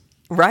toes.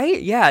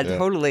 Right? Yeah,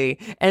 totally.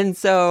 And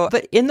so,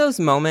 but in those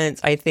moments,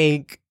 I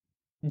think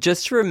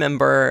just to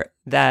remember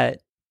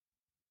that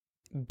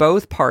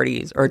both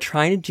parties are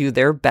trying to do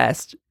their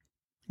best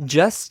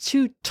just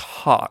to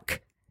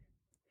talk.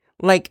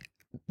 Like,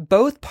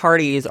 both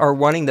parties are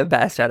wanting the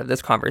best out of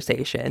this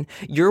conversation.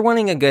 You're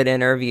wanting a good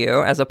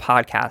interview as a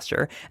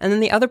podcaster, and then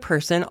the other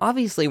person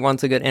obviously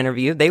wants a good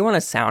interview. They want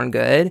to sound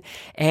good,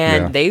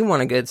 and they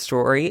want a good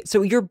story.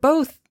 So you're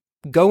both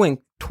going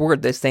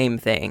toward the same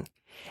thing.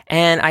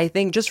 And I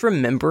think just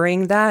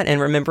remembering that and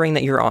remembering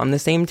that you're on the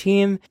same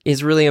team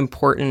is really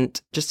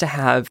important, just to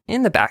have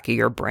in the back of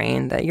your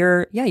brain that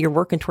you're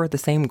working toward the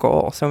same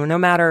goal. So no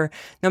matter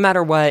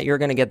what, you're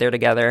going to get there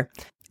together.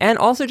 And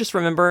also just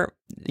remember,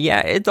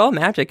 it's all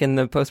magic in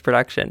the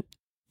post-production.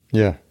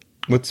 Yeah.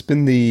 What's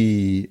been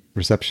the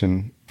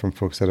reception from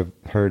folks that have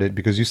heard it?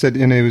 Because you said,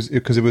 it was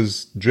because it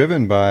was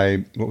driven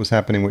by what was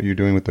happening, what you're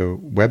doing with the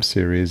web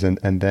series. And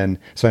then,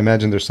 so I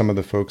imagine there's some of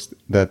the folks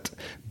that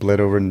bled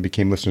over and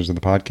became listeners of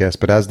the podcast.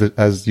 But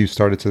as you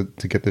started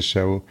to get the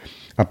show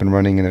up and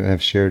running and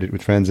have shared it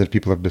with friends and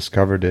people have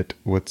discovered it,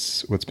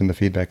 what's been the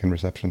feedback and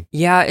reception?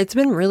 Yeah, it's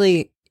been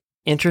really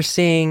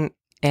interesting.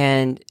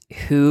 And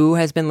who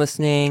has been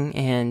listening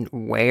and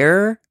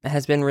where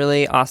has been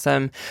really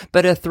awesome.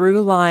 But a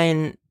through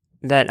line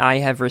that I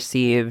have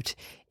received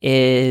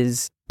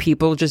is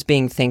people just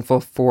being thankful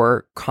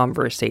for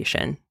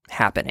conversation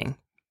happening,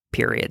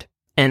 period.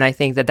 And I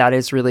think that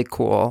is really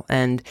cool.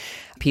 And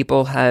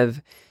people have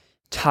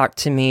talked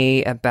to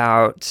me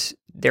about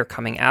their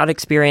coming out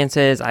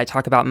experiences. I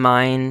talk about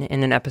mine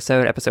in an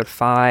episode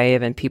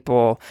 5, and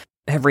people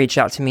have reached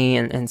out to me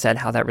and said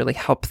how that really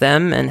helped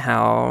them and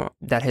how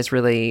that has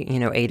really,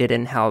 aided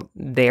in how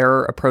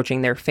they're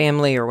approaching their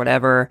family or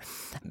whatever.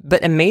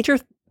 But a major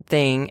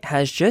thing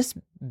has just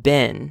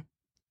been,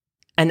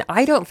 and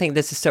I don't think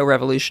this is so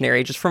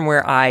revolutionary just from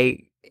where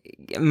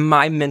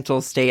my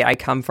mental state I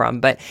come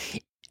from, but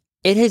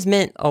it has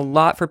meant a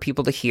lot for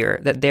people to hear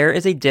that there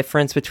is a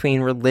difference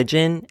between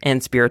religion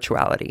and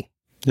spirituality.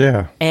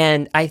 Yeah.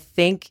 And I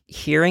think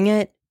hearing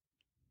it,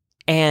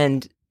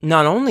 and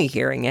not only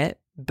hearing it,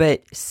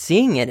 but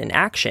seeing it in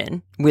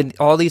action with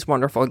all these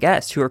wonderful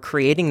guests who are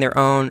creating their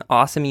own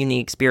awesome,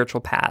 unique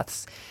spiritual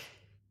paths,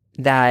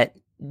 that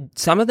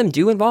some of them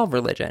do involve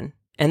religion,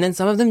 and then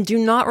some of them do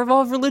not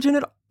involve religion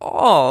at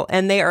all,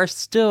 and they are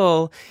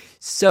still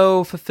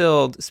so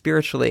fulfilled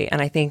spiritually.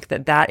 And I think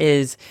that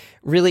is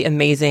really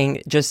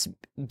amazing, just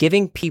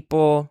giving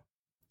people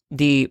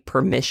the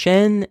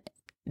permission,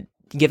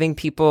 giving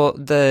people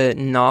the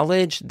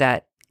knowledge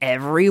that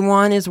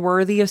everyone is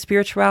worthy of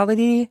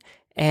spirituality,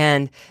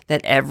 and that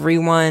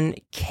everyone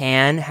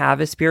can have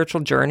a spiritual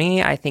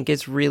journey, I think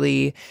is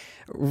really,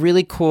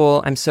 really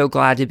cool. I'm so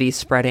glad to be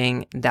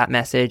spreading that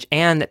message,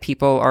 and that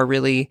people are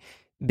really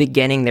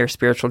beginning their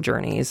spiritual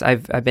journeys.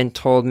 I've been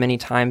told many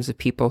times of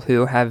people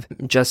who have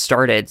just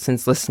started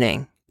since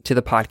listening to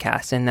the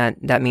podcast, and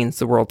that means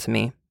the world to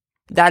me.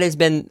 That has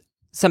been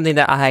something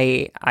that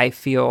I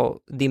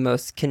feel the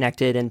most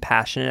connected and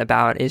passionate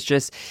about, is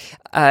just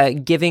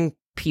giving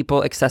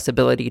people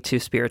accessibility to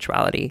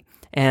spirituality.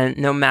 And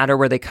no matter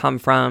where they come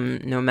from,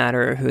 no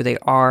matter who they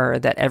are,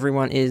 that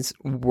everyone is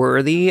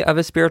worthy of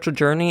a spiritual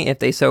journey if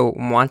they so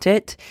want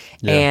it.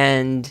 Yeah.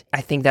 And I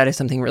think that is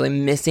something really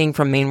missing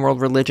from main world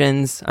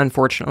religions,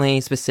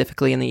 unfortunately,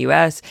 specifically in the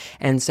US.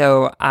 And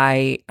so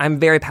I'm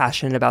very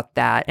passionate about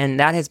that. And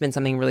that has been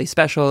something really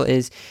special,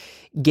 is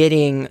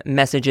getting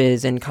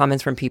messages and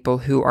comments from people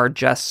who are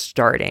just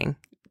starting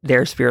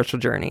their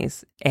spiritual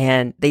journeys,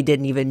 and they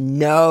didn't even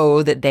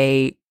know that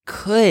they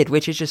could,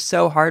 which is just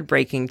so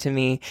heartbreaking to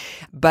me.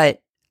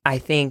 But I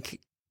think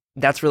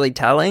that's really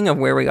telling of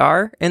where we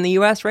are in the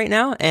US right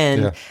now.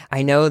 And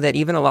I know that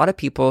even a lot of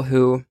people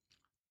who,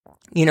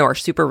 are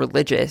super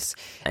religious,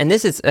 and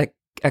this is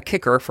a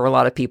kicker for a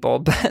lot of people,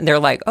 but they're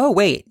like, oh,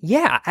 wait,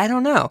 I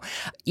don't know.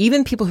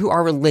 Even people who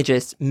are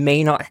religious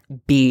may not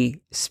be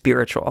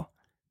spiritual.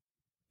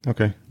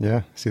 Okay.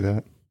 Yeah. See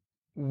that.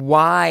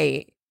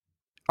 Why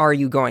are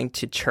you going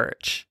to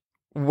church?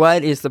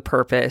 What is the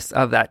purpose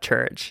of that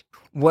church?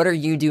 What are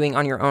you doing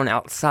on your own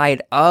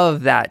outside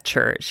of that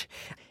church?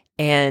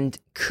 And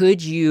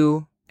could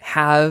you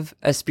have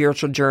a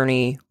spiritual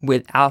journey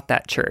without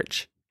that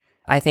church?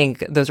 I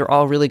think those are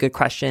all really good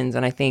questions.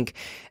 And I think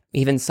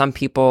even some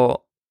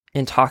people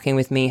in talking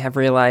with me have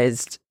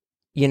realized,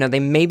 they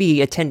may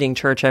be attending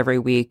church every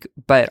week,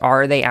 but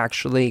are they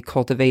actually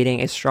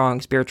cultivating a strong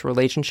spiritual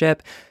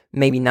relationship?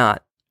 Maybe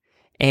not.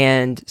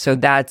 And so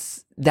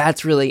that's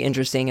really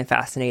interesting and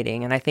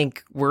fascinating. And I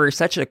think we're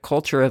such a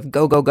culture of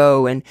go, go,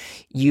 go, and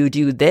you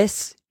do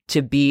this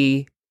to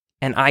be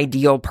an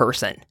ideal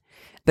person.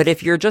 But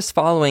if you're just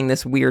following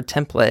this weird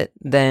template,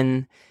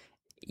 then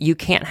you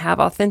can't have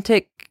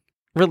authentic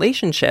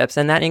relationships,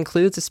 and that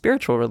includes a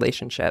spiritual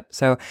relationship.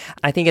 So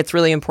I think it's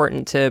really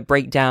important to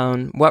break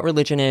down what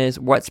religion is,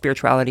 what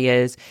spirituality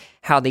is,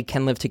 how they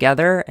can live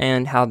together,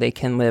 and how they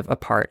can live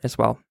apart as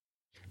well.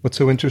 What's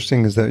so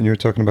interesting is that you're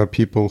talking about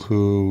people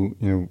who,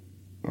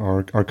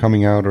 are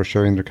coming out or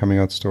sharing their coming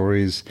out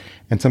stories.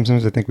 And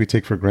sometimes I think we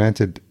take for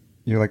granted,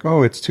 you're like,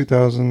 oh, it's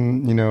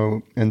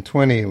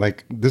 2020.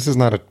 Like, this is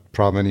not a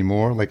problem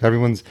anymore. Like,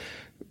 everyone's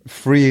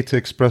free to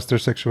express their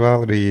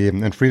sexuality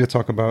and free to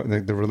talk about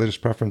their religious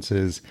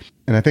preferences.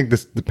 And I think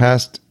the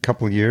past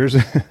couple of years,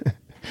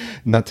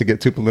 not to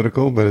get too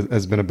political, but it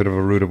has been a bit of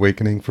a rude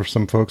awakening for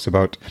some folks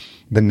about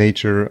the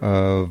nature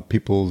of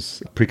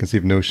people's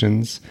preconceived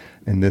notions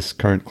in this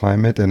current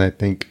climate. And I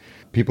think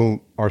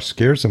people are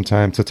scared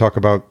sometimes to talk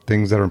about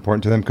things that are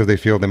important to them because they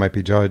feel they might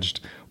be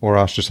judged or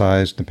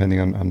ostracized depending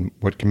on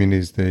what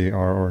communities they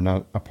are or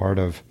not a part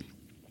of.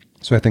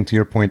 So I think to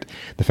your point,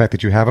 the fact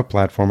that you have a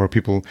platform where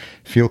people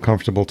feel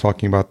comfortable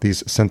talking about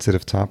these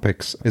sensitive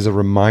topics is a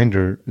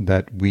reminder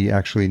that we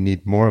actually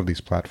need more of these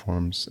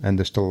platforms, and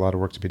there's still a lot of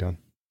work to be done.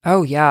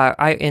 Oh, yeah.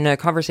 In a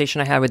conversation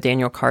I had with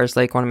Daniel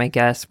Karslake, one of my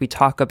guests, we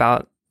talk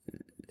about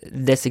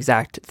this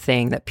exact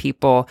thing, that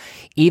people,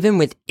 even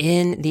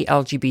within the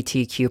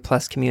LGBTQ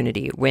plus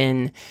community,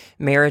 when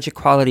marriage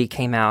equality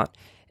came out,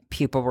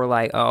 people were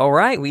like, all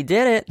right, we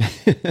did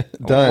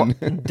it. Done.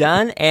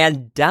 Done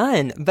and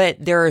done.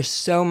 But there is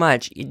so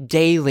much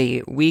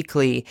daily,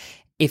 weekly.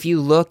 If you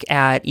look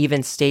at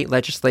even state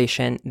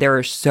legislation, there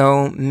are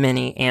so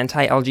many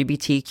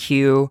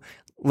anti-LGBTQ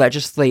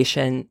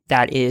legislation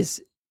that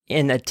is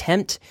an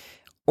attempt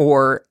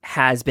or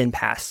has been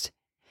passed.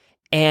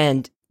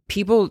 And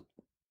people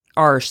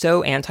are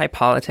so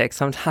anti-politics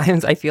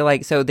sometimes, I feel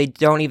like, so they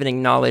don't even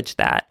acknowledge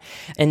that.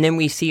 And then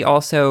we see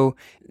also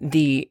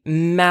the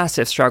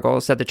massive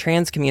struggles that the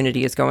trans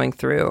community is going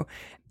through.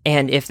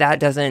 And if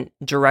that doesn't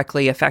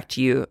directly affect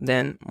you,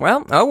 then,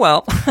 well, oh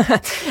well.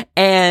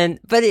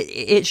 But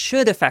it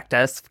should affect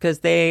us because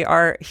they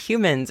are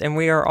humans and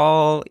we are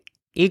all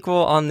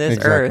equal on this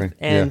earth.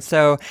 And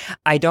so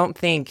I don't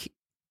think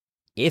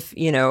if,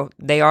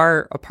 they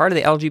are a part of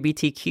the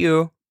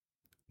LGBTQ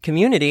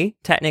community,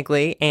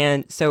 technically.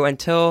 And so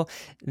until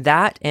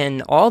that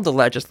and all the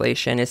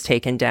legislation is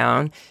taken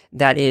down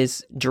that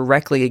is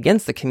directly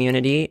against the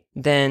community,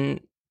 then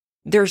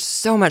there's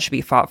so much to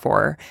be fought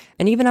for.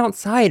 And even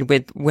outside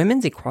with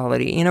women's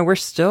equality, we're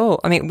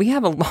still, we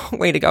have a long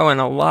way to go in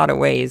a lot of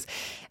ways.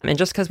 And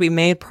just because we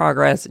made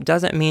progress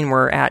doesn't mean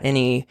we're at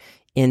any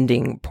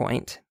ending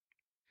point.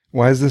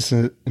 Why is this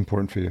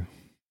important for you?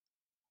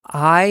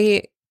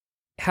 I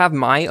have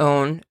my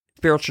own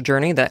spiritual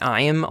journey that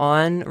I am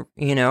on,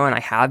 and I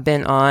have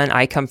been on.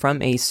 I come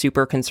from a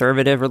super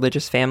conservative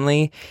religious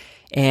family,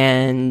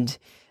 and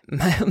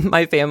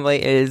my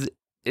family is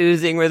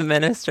oozing with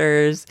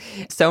ministers,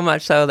 so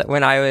much so that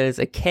when I was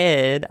a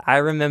kid, I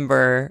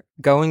remember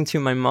going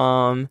to my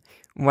mom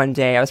one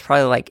day. I was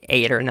probably like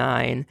 8 or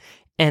 9,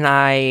 and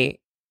I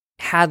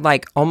had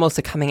like almost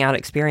a coming out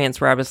experience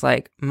where I was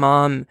like,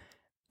 Mom,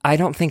 I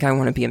don't think I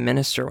want to be a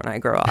minister when I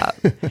grow up.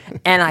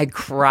 And I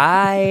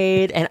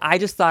cried, and I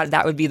just thought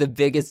that would be the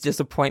biggest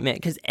disappointment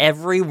because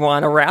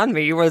everyone around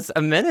me was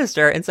a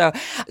minister. And so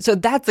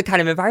that's the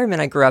kind of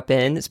environment I grew up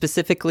in,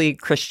 specifically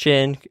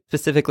Christian,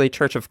 specifically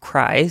Church of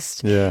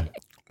Christ. Yeah.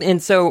 And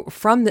so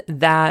from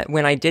that,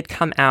 when I did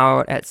come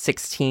out at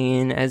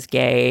 16 as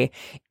gay,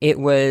 it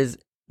was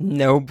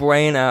no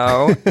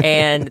bueno,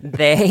 and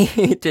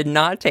they did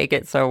not take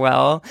it so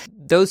well.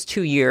 Those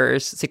 2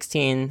 years,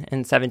 16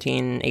 and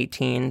 17,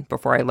 18,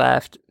 before I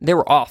left, they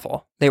were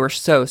awful. They were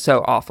so,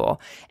 so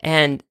awful.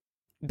 And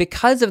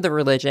because of the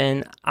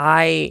religion,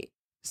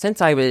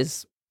 since I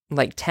was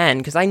like 10,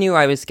 because I knew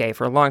I was gay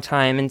for a long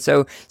time, and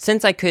so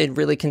since I could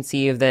really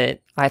conceive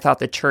that I thought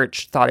the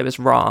church thought it was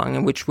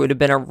wrong, which would have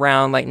been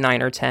around like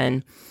 9 or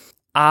 10,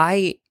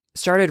 I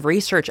started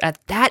research at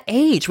that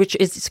age, which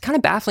is kind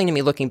of baffling to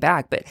me looking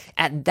back, but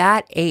at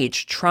that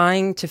age,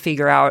 trying to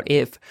figure out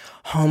if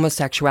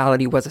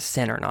homosexuality was a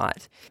sin or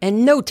not.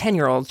 And no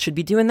 10-year-old should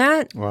be doing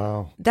that.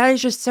 Wow. That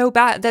is just so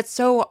bad. That's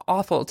so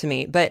awful to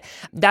me. But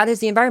that is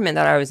the environment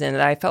that I was in,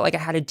 that I felt like I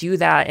had to do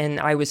that. And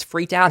I was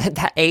freaked out at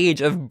that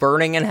age of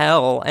burning in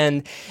hell.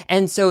 And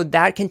so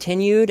that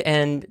continued.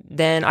 And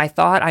then I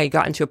thought I had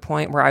gotten to a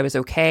point where I was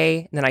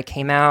okay. Then I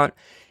came out,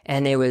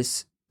 and it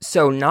was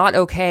so not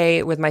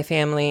okay with my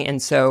family. And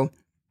so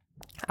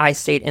I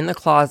stayed in the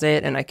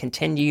closet, and I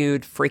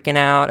continued freaking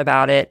out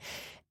about it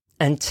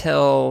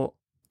until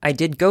I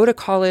did go to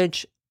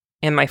college.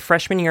 And my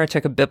freshman year, I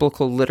took a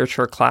biblical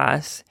literature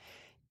class.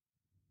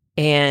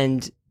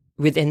 And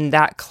within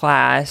that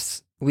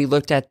class, we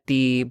looked at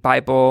the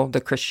Bible,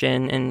 the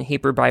Christian and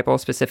Hebrew Bible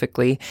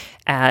specifically,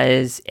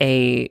 as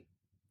a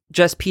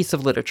just piece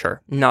of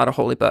literature, not a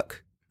holy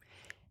book.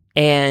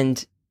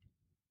 And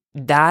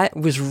that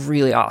was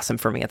really awesome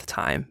for me at the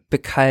time,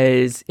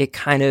 because it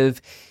kind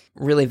of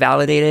really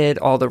validated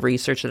all the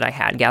research that I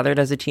had gathered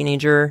as a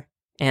teenager.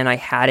 And I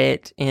had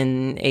it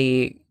in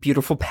a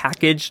beautiful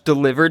package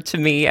delivered to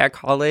me at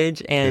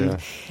college.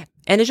 And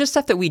it's just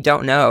stuff that we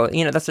don't know.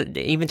 That's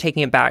even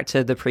taking it back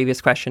to the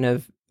previous question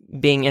of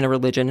being in a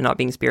religion and not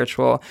being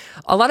spiritual.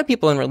 A lot of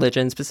people in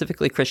religion,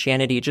 specifically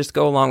Christianity, just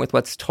go along with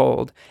what's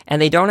told.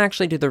 And they don't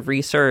actually do the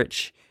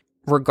research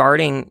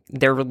regarding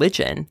their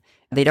religion.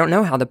 They don't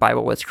know how the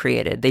Bible was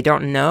created. They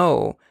don't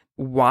know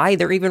why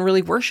they're even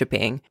really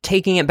worshiping.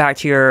 Taking it back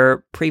to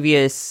your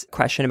previous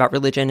question about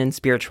religion and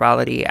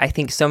spirituality, I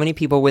think so many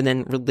people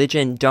within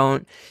religion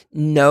don't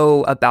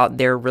know about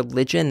their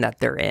religion that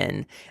they're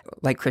in.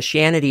 Like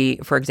Christianity,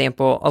 for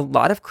example, a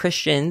lot of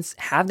Christians,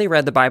 have they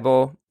read the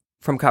Bible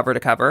from cover to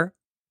cover?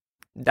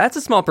 That's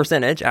a small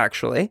percentage,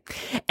 actually.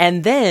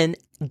 And then,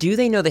 do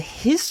they know the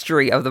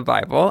history of the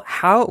Bible,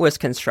 how it was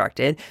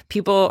constructed?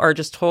 People are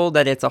just told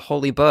that it's a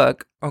holy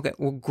book. Okay,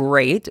 well,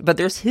 great, but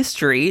there's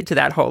history to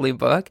that holy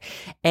book,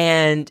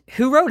 and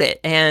who wrote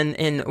it,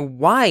 and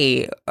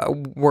why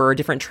were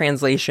different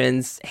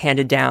translations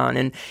handed down?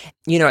 And,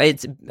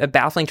 it's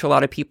baffling to a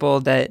lot of people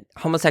that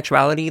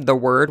homosexuality, the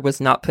word, was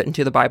not put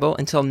into the Bible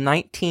until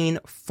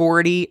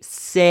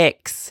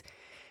 1946.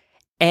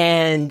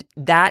 And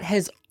that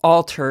has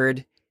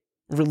altered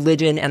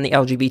religion and the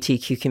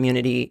LGBTQ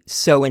community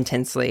so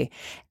intensely.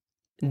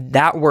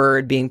 That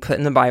word being put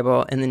in the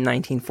Bible in the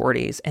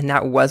 1940s, and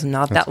that was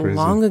not that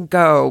long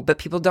ago, but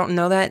people don't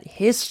know that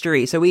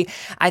history. So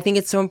I think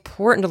it's so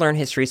important to learn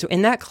history. So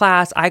in that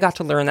class, I got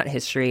to learn that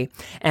history,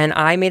 and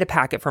I made a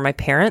packet for my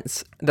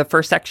parents. The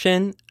first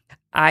section,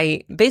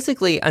 I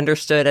basically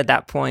understood at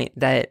that point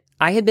that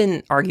I had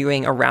been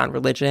arguing around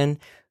religion,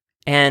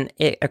 and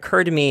it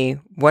occurred to me,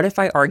 what if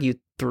I argued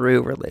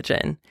through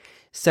religion?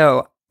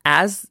 So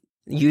as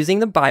using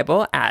the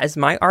Bible as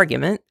my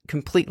argument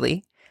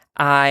completely,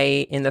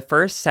 I, in the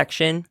first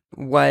section,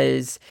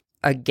 was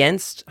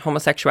against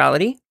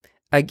homosexuality,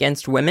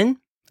 against women,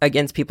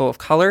 against people of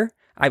color.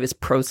 I was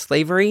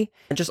pro-slavery,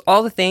 and just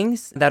all the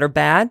things that are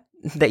bad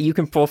that you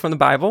can pull from the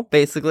Bible,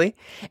 basically.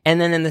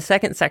 And then in the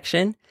second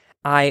section,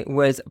 I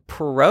was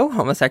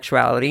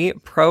pro-homosexuality,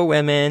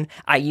 pro-women.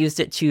 I used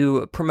it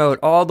to promote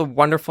all the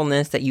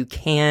wonderfulness that you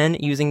can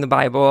using the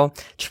Bible,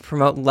 to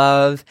promote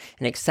love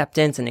and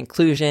acceptance and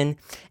inclusion.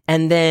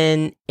 And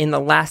then in the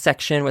last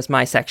section was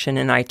my section,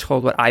 and I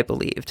told what I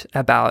believed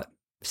about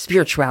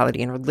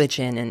spirituality and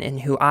religion and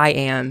who I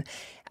am.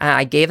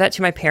 I gave that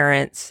to my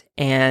parents,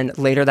 and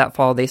later that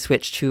fall, they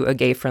switched to a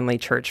gay-friendly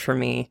church for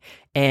me.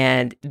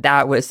 And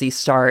that was the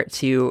start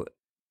to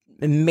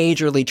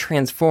majorly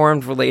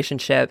transformed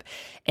relationship.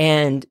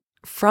 And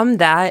from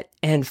that,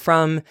 and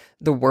from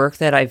the work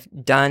that I've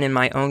done in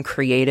my own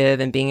creative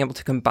and being able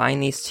to combine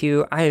these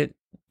two,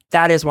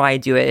 that is why I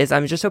do it, is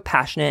I'm just so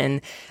passionate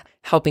in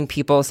helping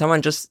people.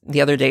 Someone just the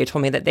other day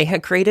told me that they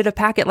had created a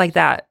packet like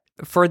that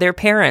for their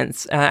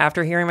parents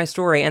after hearing my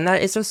story. And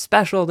that is so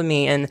special to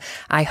me. And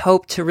I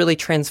hope to really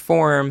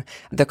transform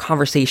the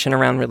conversation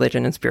around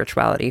religion and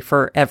spirituality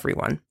for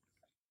everyone.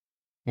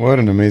 What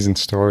an amazing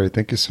story.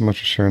 Thank you so much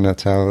for sharing that,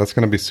 Tyler. That's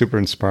going to be super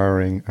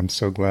inspiring. I'm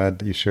so glad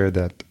that you shared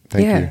that.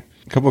 Thank you.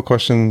 A couple of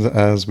questions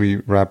as we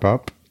wrap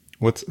up.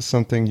 What's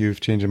something you've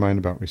changed your mind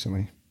about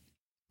recently?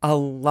 A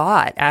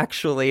lot,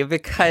 actually,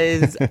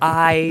 because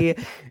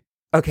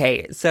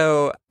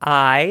so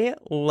I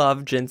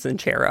love Jen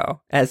Sincero.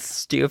 As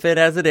stupid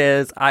as it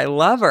is, I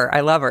love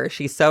her.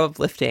 She's so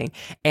uplifting.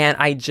 And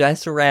I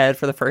just read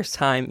for the first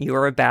time, You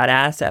Are a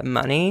Badass at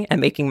Money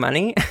and Making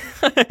Money.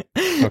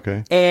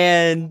 Okay.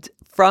 And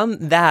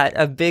from that,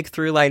 a big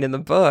through line in the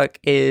book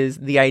is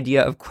the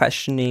idea of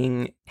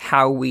questioning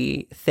how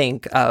we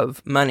think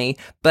of money,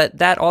 but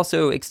that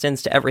also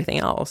extends to everything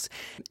else.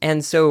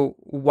 And so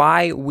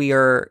why we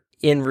are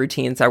in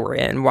routines that we're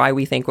in, why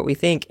we think what we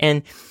think.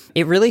 And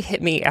it really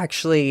hit me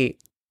actually.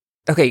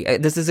 Okay,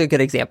 this is a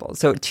good example.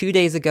 So 2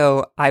 days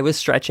ago, I was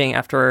stretching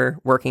after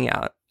working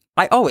out.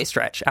 I always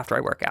stretch after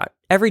I work out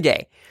every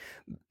day.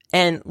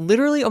 And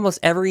literally almost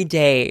every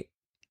day,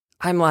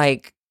 I'm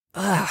like,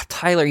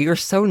 Tyler, you're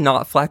so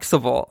not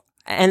flexible.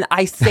 And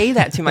I say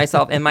that to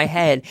myself in my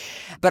head,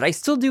 but I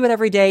still do it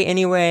every day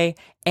anyway.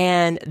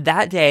 And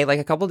that day, like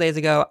a couple days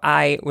ago,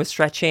 I was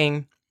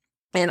stretching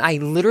and I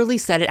literally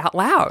said it out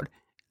loud.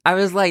 I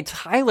was like,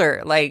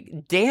 Tyler,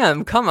 like,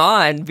 damn, come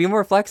on, be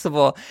more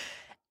flexible.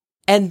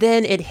 And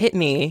then it hit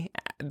me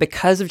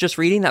because of just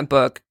reading that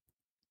book.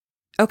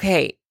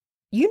 Okay,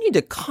 you need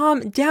to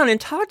calm down and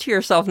talk to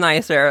yourself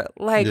nicer.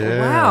 Like,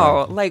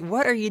 wow, like,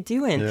 what are you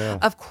doing? Yeah.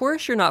 Of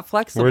course you're not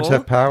flexible. Words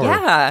have power.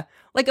 Yeah.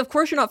 Like, of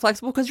course you're not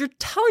flexible because you're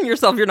telling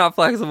yourself you're not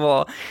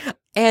flexible.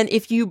 And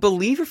if you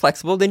believe you're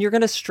flexible, then you're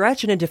going to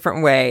stretch in a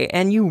different way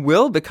and you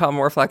will become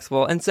more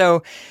flexible. And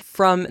so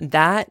from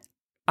that,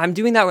 I'm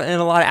doing that in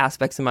a lot of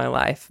aspects in my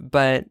life.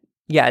 But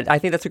yeah, I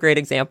think that's a great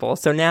example.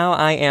 So now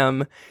I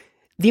am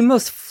the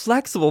most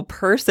flexible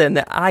person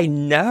that I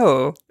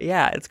know.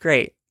 Yeah, it's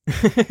great.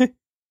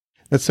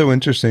 That's so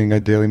interesting. I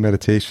daily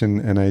meditation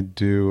and I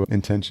do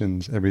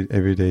intentions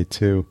every day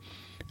too.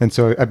 And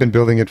so I've been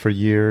building it for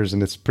years,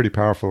 and it's pretty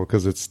powerful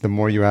because it's the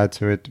more you add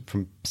to it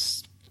from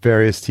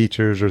various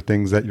teachers or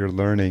things that you're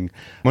learning.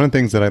 One of the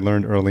things that I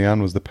learned early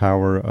on was the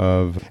power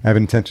of I have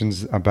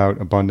intentions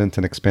about abundance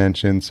and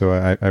expansion. So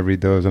I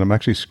read those, and I'm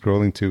actually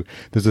scrolling to,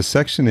 there's a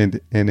section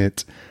in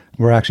it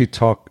where I actually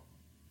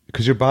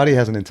because your body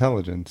has an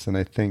intelligence, and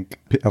I think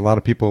a lot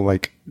of people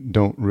like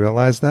don't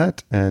realize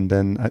that. And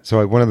then,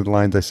 one of the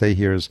lines I say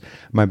here is,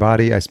 "My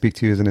body, I speak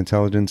to you as an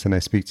intelligence, and I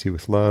speak to you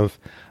with love.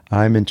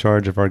 I'm in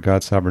charge of our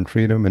God's sovereign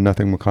freedom, and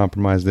nothing will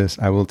compromise this.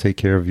 I will take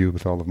care of you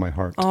with all of my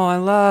heart." Oh, I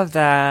love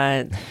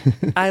that.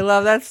 I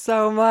love that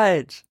so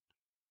much.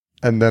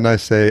 And then I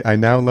say, "I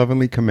now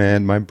lovingly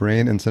command my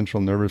brain and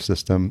central nervous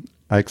system.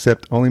 I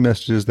accept only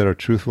messages that are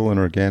truthful and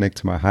organic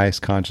to my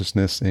highest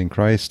consciousness in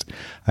Christ.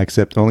 I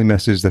accept only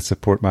messages that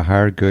support my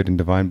higher good and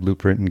divine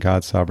blueprint in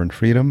God's sovereign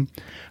freedom.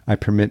 I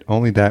permit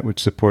only that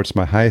which supports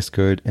my highest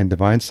good and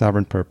divine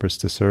sovereign purpose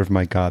to serve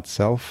my God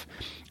self.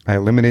 I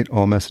eliminate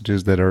all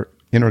messages that are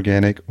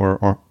inorganic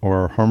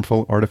or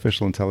harmful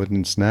artificial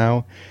intelligence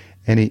now.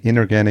 Any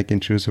inorganic,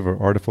 intrusive, or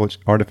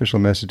artificial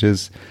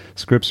messages,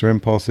 scripts, or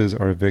impulses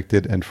are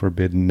evicted and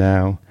forbidden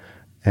now.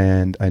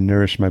 And I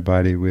nourish my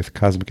body with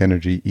cosmic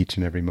energy each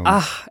and every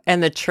moment."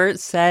 And the church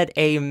said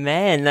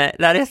amen.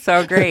 That is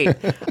so great.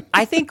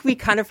 I think we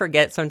kind of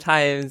forget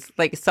sometimes,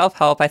 like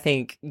self-help, I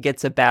think,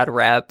 gets a bad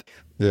rep.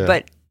 Yeah.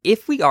 But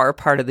if we are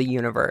part of the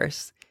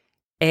universe,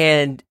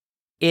 and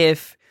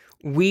if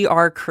we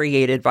are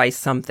created by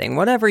something,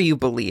 whatever you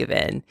believe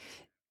in,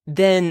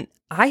 then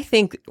I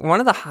think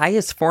one of the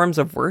highest forms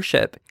of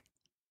worship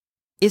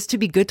is to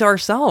be good to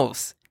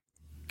ourselves,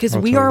 because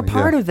we are a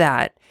part of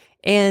that.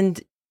 And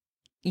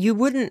you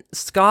wouldn't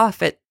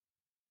scoff at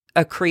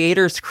a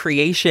creator's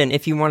creation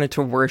if you wanted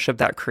to worship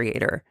that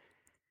creator.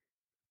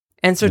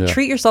 And so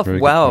treat yourself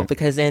well,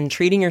 because in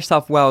treating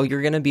yourself well,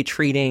 you're going to be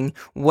treating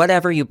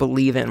whatever you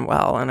believe in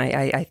well. And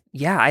I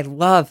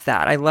love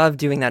that. I love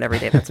doing that every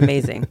day. That's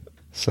amazing.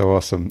 So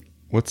awesome.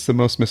 What's the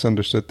most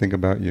misunderstood thing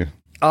about you?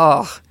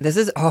 Oh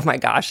my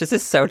gosh, this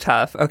is so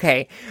tough.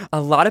 Okay.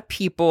 A lot of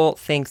people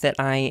think that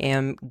I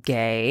am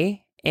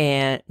gay.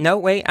 And no,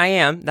 wait, I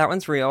am. That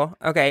one's real.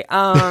 Okay.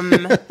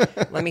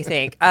 Let me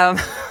think.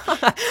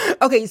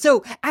 Okay.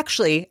 So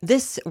actually,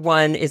 this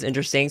one is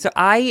interesting. So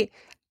I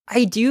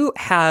do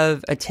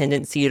have a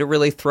tendency to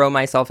really throw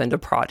myself into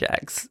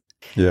projects.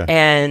 Yeah.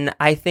 And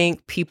I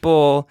think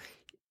people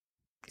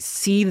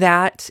see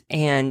that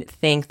and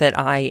think that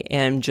I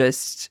am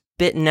just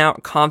spitting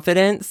out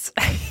confidence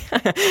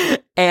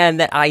and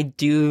that I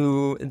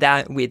do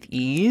that with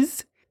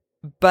ease.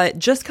 But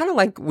just kind of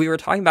like we were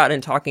talking about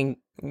and talking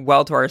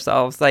well to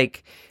ourselves,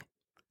 like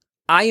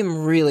I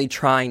am really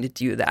trying to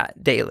do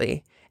that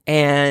daily.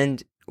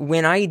 And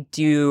when I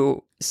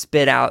do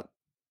spit out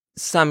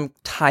some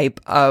type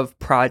of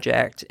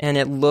project and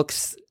it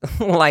looks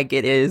like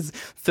it is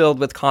filled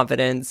with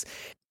confidence,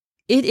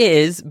 it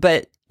is,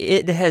 but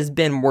it has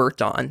been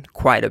worked on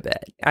quite a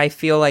bit. I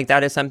feel like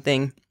that is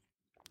something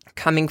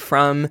coming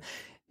from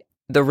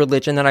the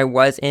religion that I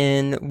was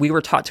in. We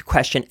were taught to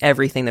question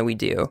everything that we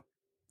do.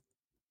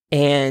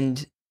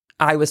 And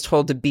I was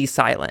told to be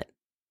silent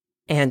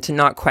and to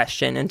not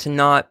question and to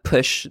not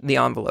push the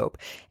envelope.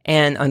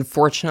 And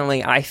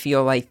unfortunately, I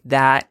feel like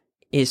that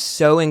is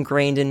so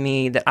ingrained in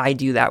me that I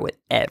do that with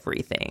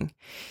everything.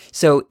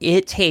 So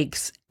it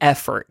takes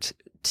effort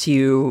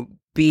to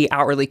be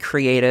outwardly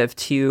creative,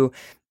 to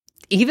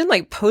even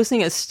like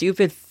posting a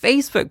stupid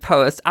Facebook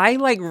post. I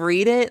like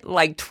read it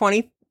like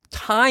 20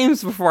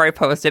 times before I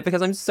post it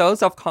because I'm so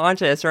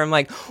self-conscious, or I'm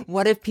like,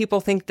 what if people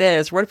think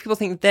this? What if people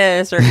think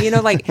this? Or,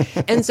 like,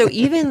 and so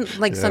even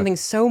like something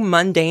so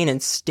mundane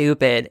and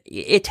stupid,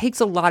 it takes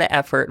a lot of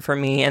effort for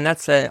me, and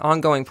that's an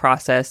ongoing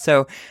process.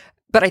 So,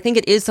 but I think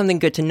it is something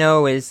good to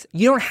know is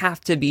you don't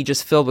have to be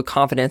just filled with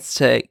confidence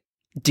to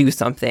do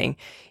something.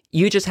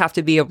 You just have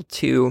to be able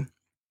to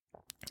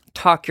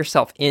talk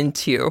yourself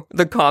into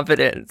the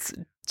confidence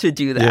to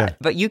do that. Yeah.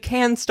 But you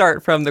can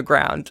start from the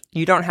ground.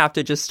 You don't have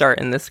to just start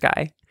in the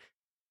sky.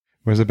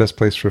 Where's the best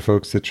place for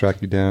folks to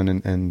track you down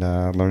and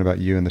learn about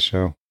you and the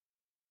show?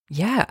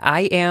 Yeah,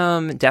 I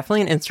am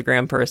definitely an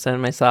Instagram person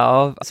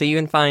myself. So you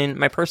can find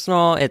my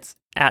personal, it's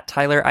at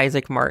Tyler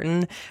Isaac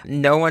Martin.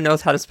 No one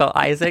knows how to spell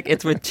Isaac.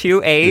 It's with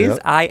 2 A's,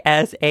 yep.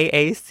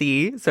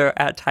 ISAAC. So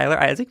at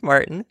Tyler Isaac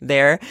Martin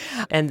there.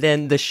 And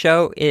then the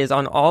show is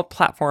on all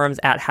platforms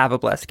at Have a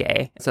Blessed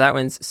Gay. So that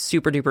one's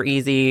super duper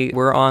easy.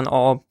 We're on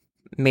all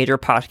major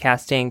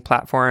podcasting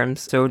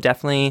platforms. So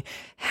definitely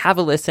have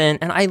a listen.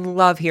 And I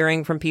love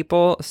hearing from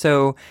people.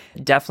 So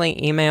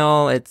definitely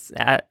email. It's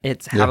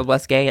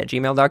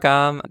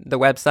haveablessedgay@gmail.com. The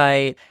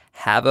website,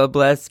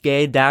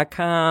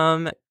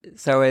 haveablessedgay.com.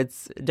 So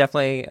it's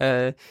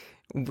definitely,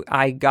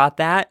 I got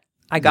that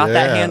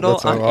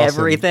handle on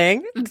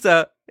everything.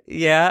 So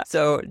yeah.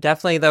 So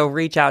definitely though,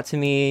 reach out to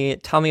me,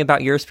 tell me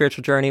about your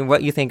spiritual journey,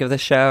 what you think of the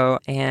show.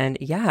 And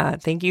yeah,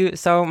 thank you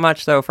so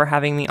much though for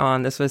having me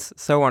on. This was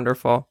so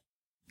wonderful.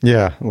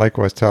 Yeah,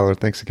 likewise, Tyler.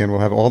 Thanks again. We'll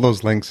have all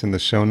those links in the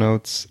show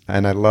notes.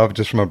 And I love,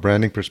 just from a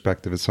branding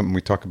perspective, it's something we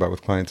talk about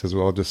with clients as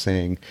well, just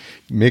saying,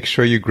 make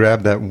sure you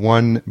grab that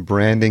one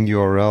branding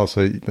URL.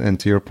 So, and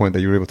to your point, that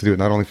you're able to do it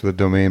not only for the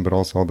domain, but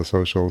also all the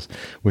socials,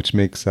 which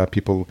makes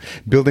people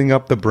building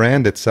up the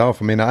brand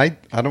itself. I mean, I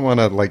don't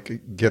want to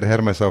like get ahead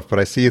of myself, but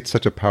I see it's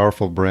such a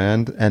powerful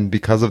brand. And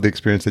because of the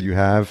experience that you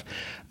have,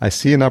 I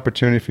see an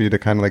opportunity for you to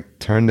kind of like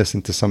turn this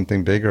into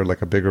something bigger,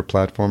 like a bigger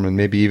platform, and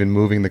maybe even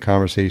moving the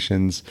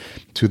conversations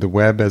to the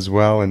web as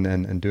well,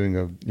 and doing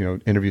a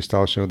interview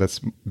style show that's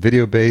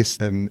video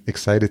based. I'm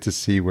excited to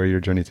see where your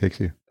journey takes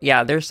you.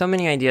 Yeah, there's so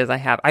many ideas I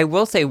have. I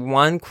will say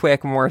one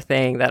quick more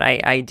thing that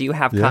I do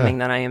have coming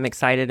that I am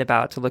excited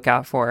about to look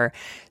out for.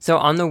 So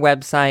on the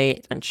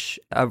website,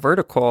 a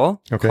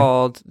vertical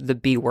called The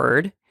B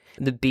Word.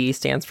 The B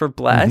stands for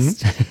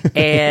blessed.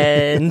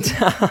 And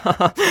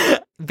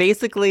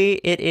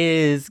basically, it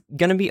is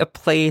going to be a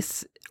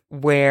place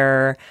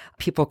where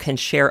people can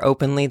share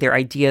openly their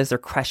ideas, their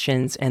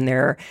questions, and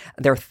their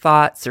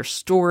thoughts, their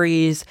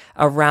stories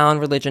around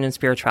religion and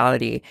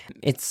spirituality.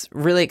 It's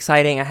really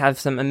exciting. I have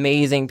some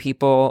amazing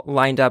people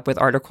lined up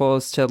with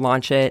articles to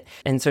launch it.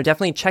 And so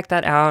definitely check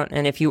that out.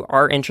 And if you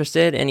are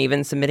interested in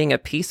even submitting a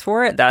piece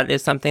for it, that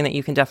is something that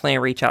you can definitely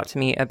reach out to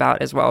me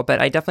about as well.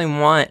 But I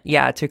definitely want,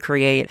 to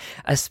create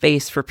a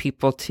space for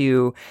people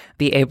to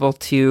be able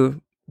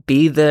to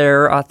be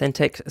their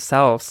authentic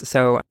selves.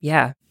 So,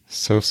 yeah.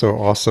 So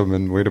awesome,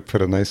 and way to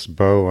put a nice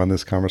bow on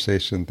this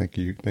conversation. Thank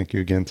you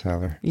again,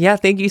 Tyler. Yeah,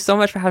 thank you so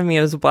much for having me.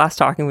 It was a blast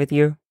talking with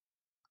you.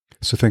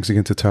 So thanks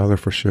again to Tyler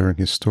for sharing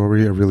his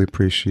story. I really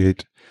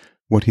appreciate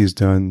what he's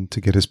done to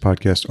get his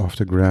podcast off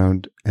the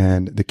ground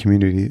and the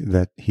community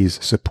that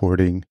he's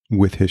supporting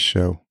with his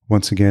show.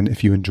 Once again,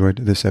 if you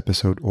enjoyed this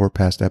episode or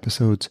past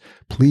episodes,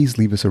 please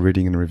leave us a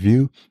rating and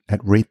review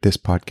at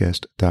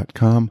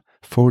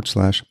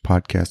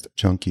ratethispodcast.com/podcast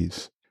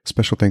junkies.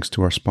 Special thanks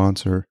to our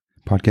sponsor.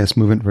 Podcast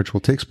Movement Virtual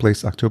takes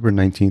place October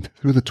 19th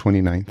through the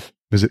 29th.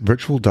 Visit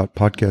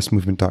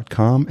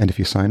virtual.podcastmovement.com, and if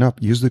you sign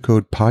up, use the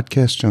code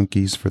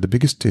PODCASTJunkies for the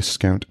biggest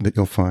discount that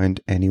you'll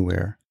find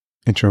anywhere.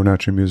 Intro and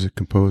outro music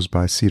composed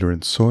by Cedar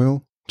and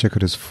Soil. Check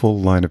out his full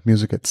line of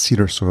music at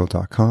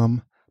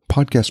cedarsoil.com.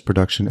 Podcast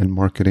production and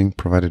marketing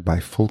provided by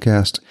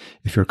Fullcast.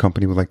 If your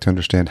company would like to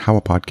understand how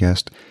a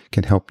podcast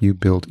can help you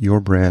build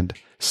your brand,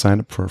 sign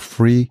up for a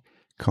free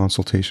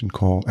consultation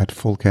call at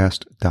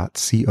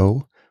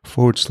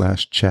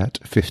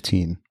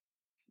fullcast.co/chat15.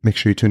 Make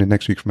sure you tune in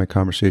next week for my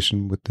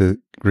conversation with the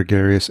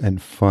gregarious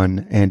and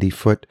fun Andy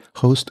Foote,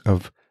 host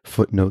of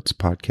Footnotes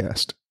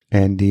Podcast.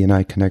 Andy and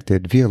I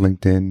connected via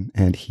LinkedIn,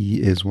 and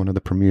he is one of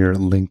the premier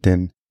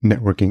LinkedIn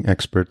networking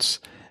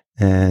experts.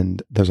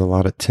 And there's a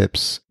lot of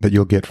tips that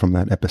you'll get from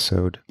that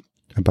episode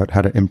about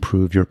how to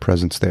improve your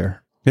presence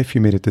there. If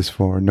you made it this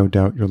far, no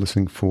doubt you're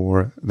listening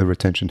for the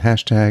retention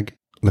hashtag.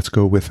 Let's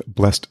go with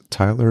Blessed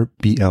Tyler,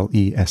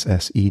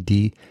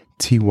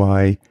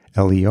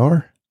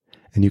 BLESSEDTYLER.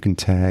 And you can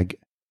tag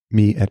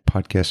me at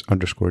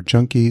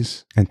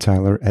podcast_junkies and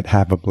Tyler at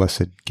Have a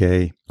Blessed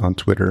Gay on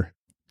Twitter.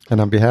 And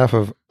on behalf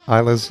of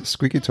Isla's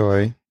Squeaky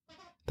Toy,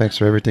 thanks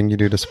for everything you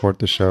do to support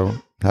the show.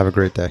 Have a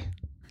great day.